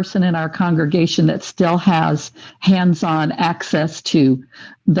only person in our congregation that still has hands-on access to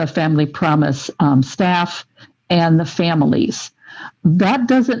the Family Promise staff and the families. That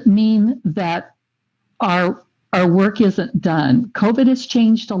doesn't mean that our work isn't done. COVID has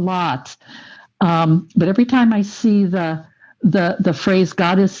changed a lot, but every time I see the phrase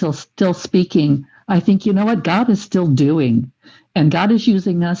 "God is still speaking," I think, you know what, God is still doing, and God is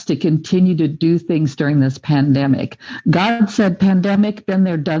using us to continue to do things during this pandemic. God said, pandemic, been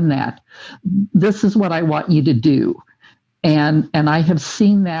there, done that. This is what I want you to do. And I have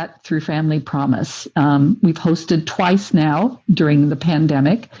seen that through Family Promise. We've hosted twice now during the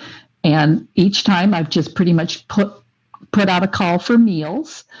pandemic, and each time I've just pretty much put out a call for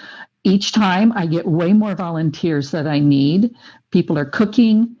meals. Each time I get way more volunteers that I need. People are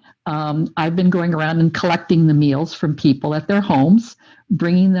cooking. I've been going around and collecting the meals from people at their homes,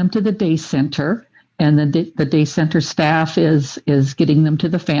 bringing them to the day center, and the day center staff is getting them to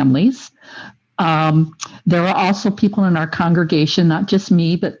the families. There are also people in our congregation, not just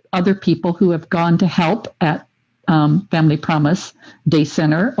me, but other people who have gone to help at Family Promise Day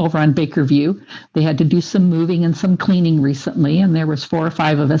Center over on Bakerview. They had to do some moving and some cleaning recently, and there was 4 or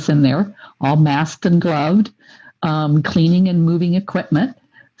 5 of us in there, all masked and gloved, cleaning and moving equipment.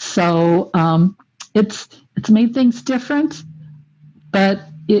 So it's made things different, but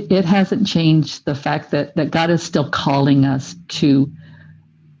it hasn't changed the fact that God is still calling us to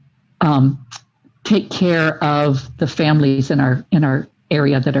take care of the families in our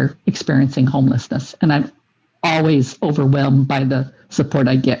area that are experiencing homelessness. And I'm always overwhelmed by the support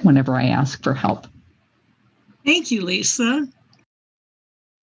I get whenever I ask for help. Thank you, Lisa.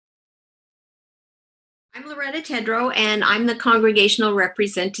 I'm Loretta Tedrow, and I'm the congregational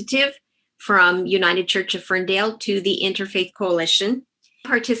representative from United Church of Ferndale to the Interfaith Coalition.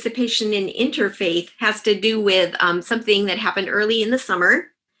 Participation in Interfaith has to do with something that happened early in the summer.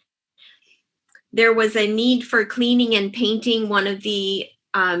 There was a need for cleaning and painting one of the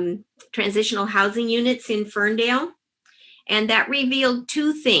transitional housing units in Ferndale, and that revealed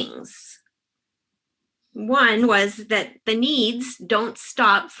two things. One was that the needs don't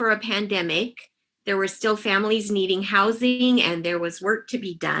stop for a pandemic. There were still families needing housing, and there was work to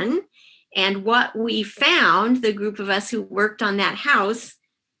be done. And what we found, the group of us who worked on that house,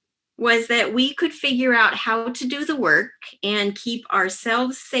 was that we could figure out how to do the work and keep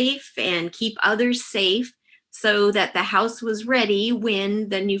ourselves safe and keep others safe so that the house was ready when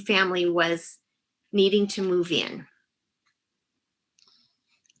the new family was needing to move in.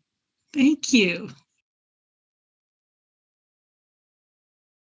 Thank you.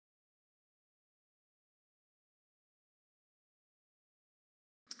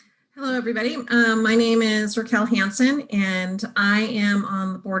 Hello, everybody. My name is Raquel Hansen, and I am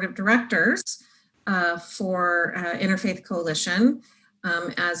on the board of directors for Interfaith Coalition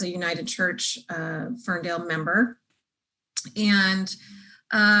as a United Church Ferndale member. And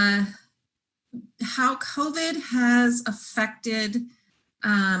how COVID has affected,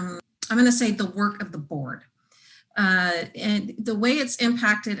 I'm going to say, the work of the board. And the way it's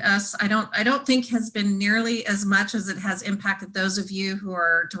impacted us, I don't think has been nearly as much as it has impacted those of you who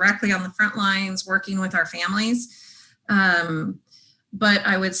are directly on the front lines working with our families. But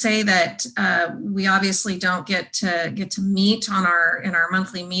I would say that we obviously don't get to meet in our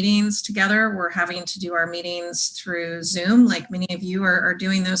monthly meetings together. We're having to do our meetings through Zoom, like many of you are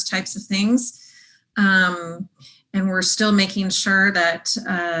doing those types of things. And we're still making sure that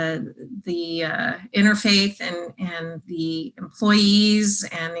the interfaith and the employees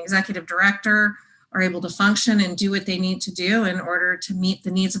and the executive director are able to function and do what they need to do in order to meet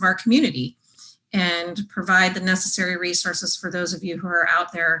the needs of our community and provide the necessary resources for those of you who are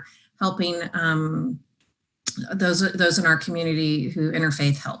out there helping those in our community who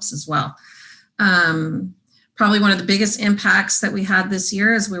interfaith helps as well. Probably one of the biggest impacts that we had this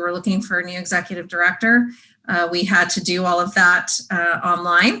year is we were looking for a new executive director. We had to do all of that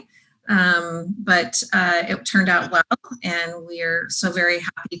online, but it turned out well, and we are so very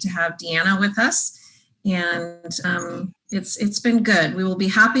happy to have Deanna with us. And it's been good. We will be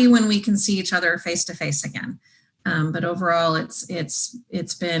happy when we can see each other face to face again. But overall,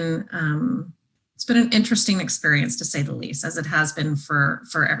 it's been an interesting experience, to say the least, as it has been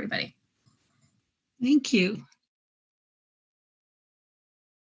for everybody. Thank you.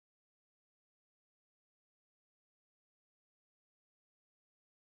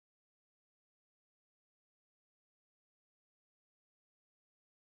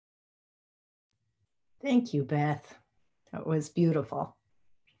 Thank you, Beth. That was beautiful.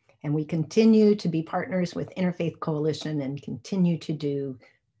 And we continue to be partners with Interfaith Coalition and continue to do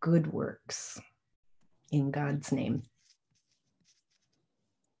good works in God's name.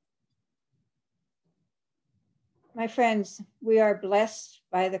 My friends, we are blessed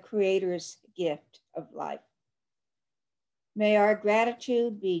by the Creator's gift of life. May our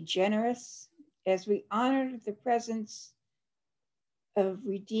gratitude be generous as we honor the presence of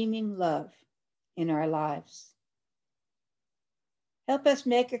redeeming love in our lives. Help us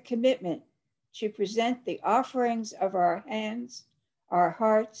make a commitment to present the offerings of our hands, our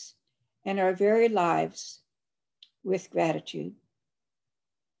hearts, and our very lives with gratitude.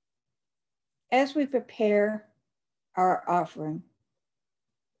 As we prepare our offering,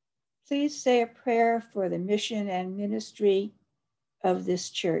 please say a prayer for the mission and ministry of this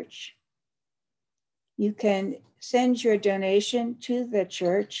church. You can send your donation to the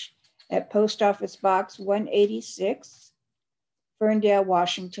church at Post Office Box 186, Ferndale,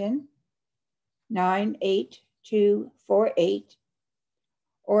 Washington, 98248,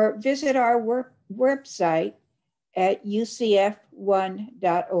 or visit our website at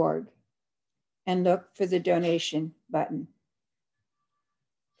ucf1.org and look for the donation button.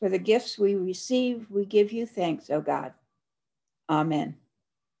 For the gifts we receive, we give you thanks, O God. Amen.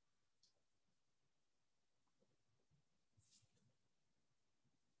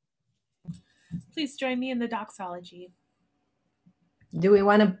 Please join me in the doxology. Do we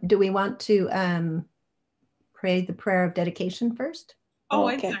want to pray the prayer of dedication first? Oh,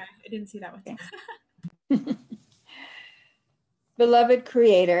 okay. I'm sorry. I didn't see that one. Okay. Beloved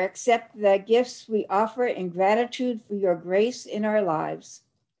Creator, accept the gifts we offer in gratitude for your grace in our lives.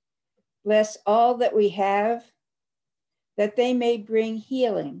 Bless all that we have, that they may bring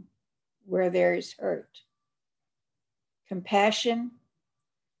healing where there is hurt, compassion,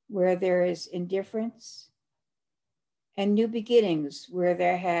 where there is indifference, and new beginnings where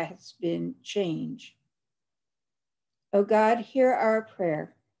there has been change. O God, hear our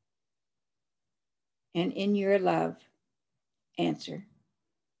prayer, and in your love, answer.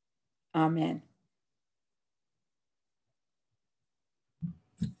 Amen.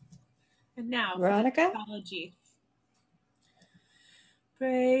 And now, Veronica? Apology.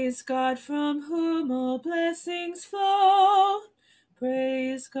 Praise God from whom all blessings flow.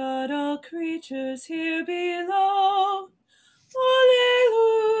 Praise God, all creatures here below.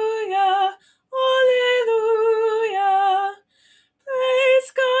 Alleluia, alleluia.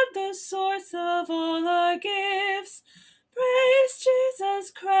 Praise God, the source of all our gifts. Praise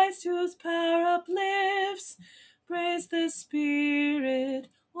Jesus Christ, whose power uplifts. Praise the Spirit,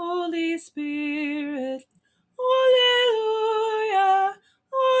 Holy Spirit. Alleluia,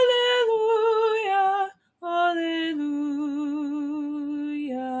 alleluia, alleluia.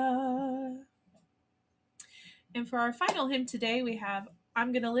 And for our final hymn today, we have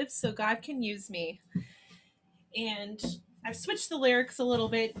I'm Gonna Live So God Can Use Me. And I've switched the lyrics a little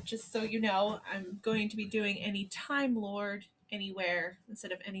bit, just so you know. I'm going to be doing anytime, Lord, anywhere,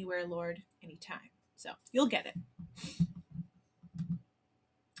 instead of anywhere, Lord, anytime. So you'll get it.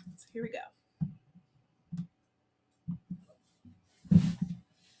 So here we go.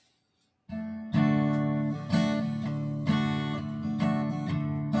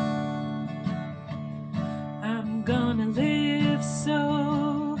 I'm gonna live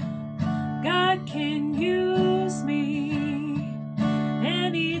so God can use me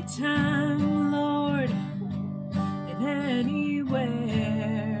anytime, Lord, and anywhere.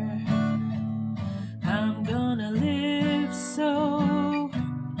 I'm gonna live so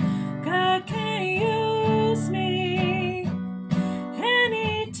God can use me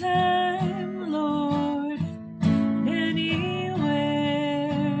anytime, Lord, and anywhere.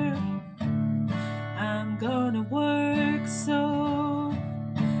 I'm gonna work so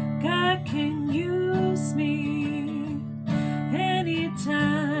God can use me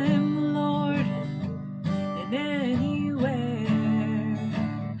anytime, Lord, and anywhere.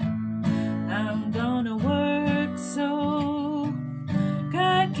 I'm gonna work so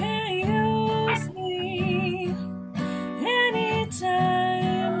God can use me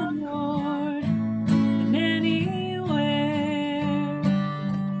anytime, Lord, and anywhere.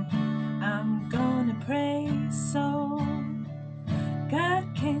 I'm gonna pray so God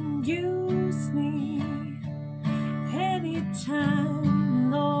can use me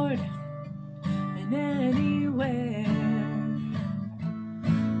anytime, Lord, and anywhere.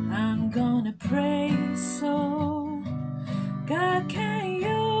 I'm gonna pray so God can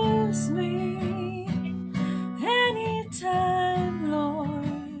use me anytime,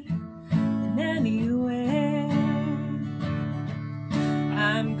 Lord, and anywhere.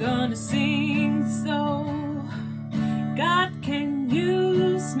 I'm gonna sing so God can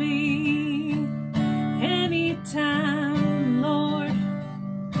use me anytime, Lord,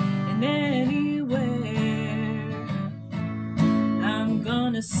 and anywhere. I'm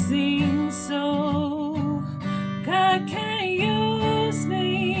gonna sing so God can use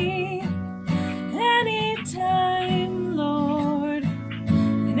me anytime, Lord,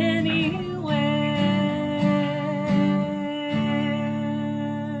 and anywhere.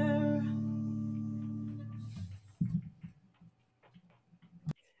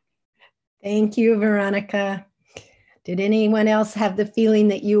 Thank you, Veronica. Did anyone else have the feeling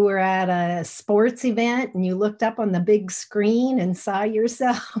that you were at a sports event and you looked up on the big screen and saw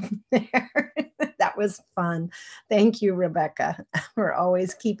yourself there? That was fun. Thank you, Rebecca, for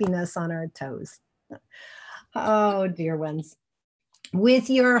always keeping us on our toes. Oh, dear ones. With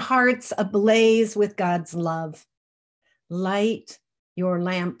your hearts ablaze with God's love, light your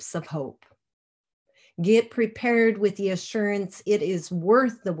lamps of hope. Get prepared with the assurance it is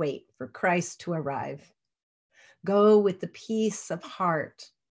worth the wait for Christ to arrive. Go with the peace of heart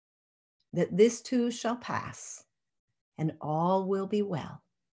that this too shall pass, and all will be well.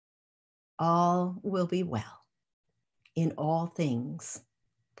 All will be well. In all things,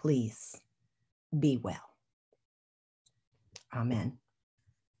 please be well. Amen.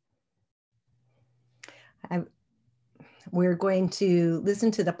 We're going to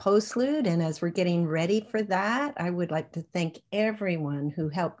listen to the postlude, and as we're getting ready for that, I would like to thank everyone who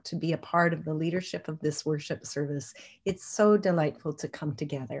helped to be a part of the leadership of this worship service. It's so delightful to come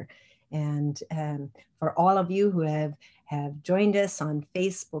together. And for all of you who have joined us on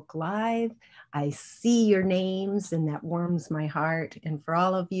Facebook Live, I see your names and that warms my heart. And for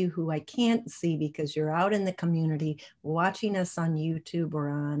all of you who I can't see because you're out in the community watching us on YouTube or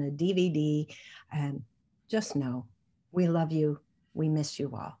on a DVD, just know we love you. We miss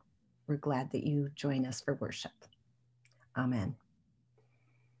you all. we're glad that you join us for worship. Amen.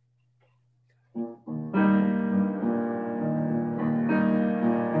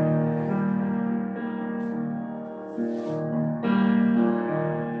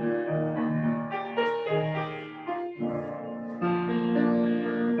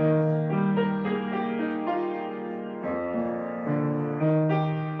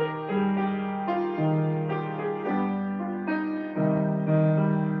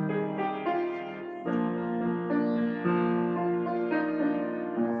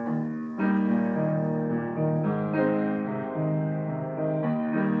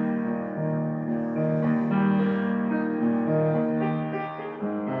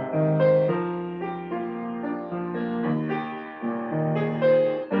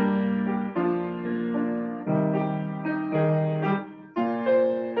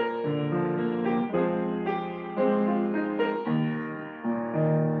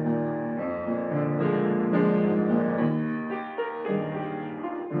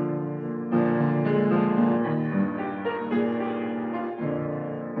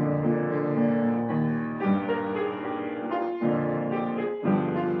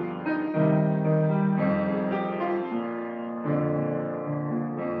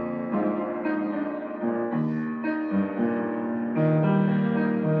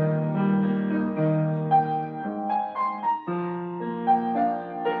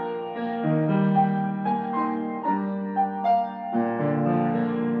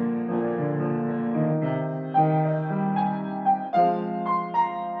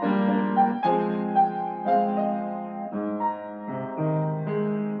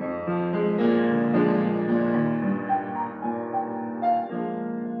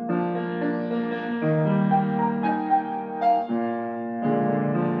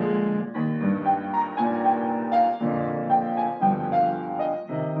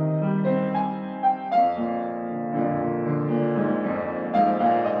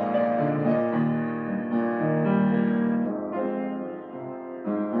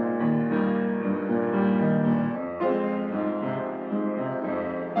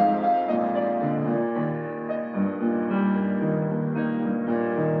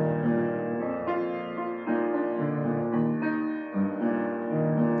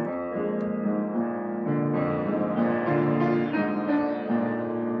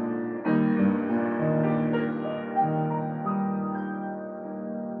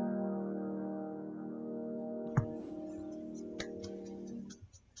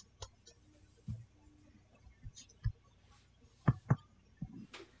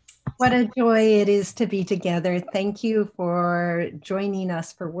 What a joy it is to be together. Thank you for joining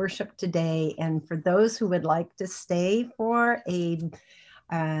us for worship today. And for those who would like to stay for a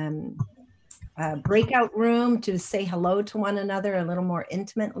breakout room to say hello to one another a little more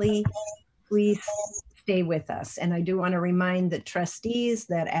intimately, please stay with us. And I do want to remind the trustees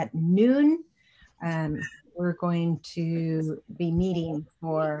that at noon, we're going to be meeting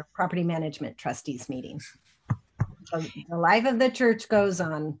for property management trustees meeting. So the life of the church goes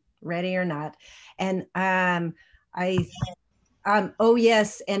on, ready or not. And oh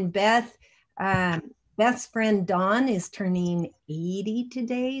yes, and Beth's friend Dawn is turning 80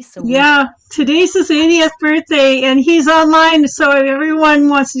 today. So yeah, today's his 80th birthday, and he's online. So everyone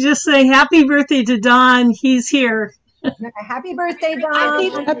wants to just say happy birthday to Don. He's here. Happy birthday,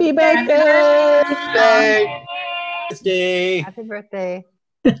 Don! Happy birthday! Birthday! Happy birthday!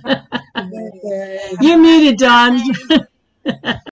 You're muted, Don.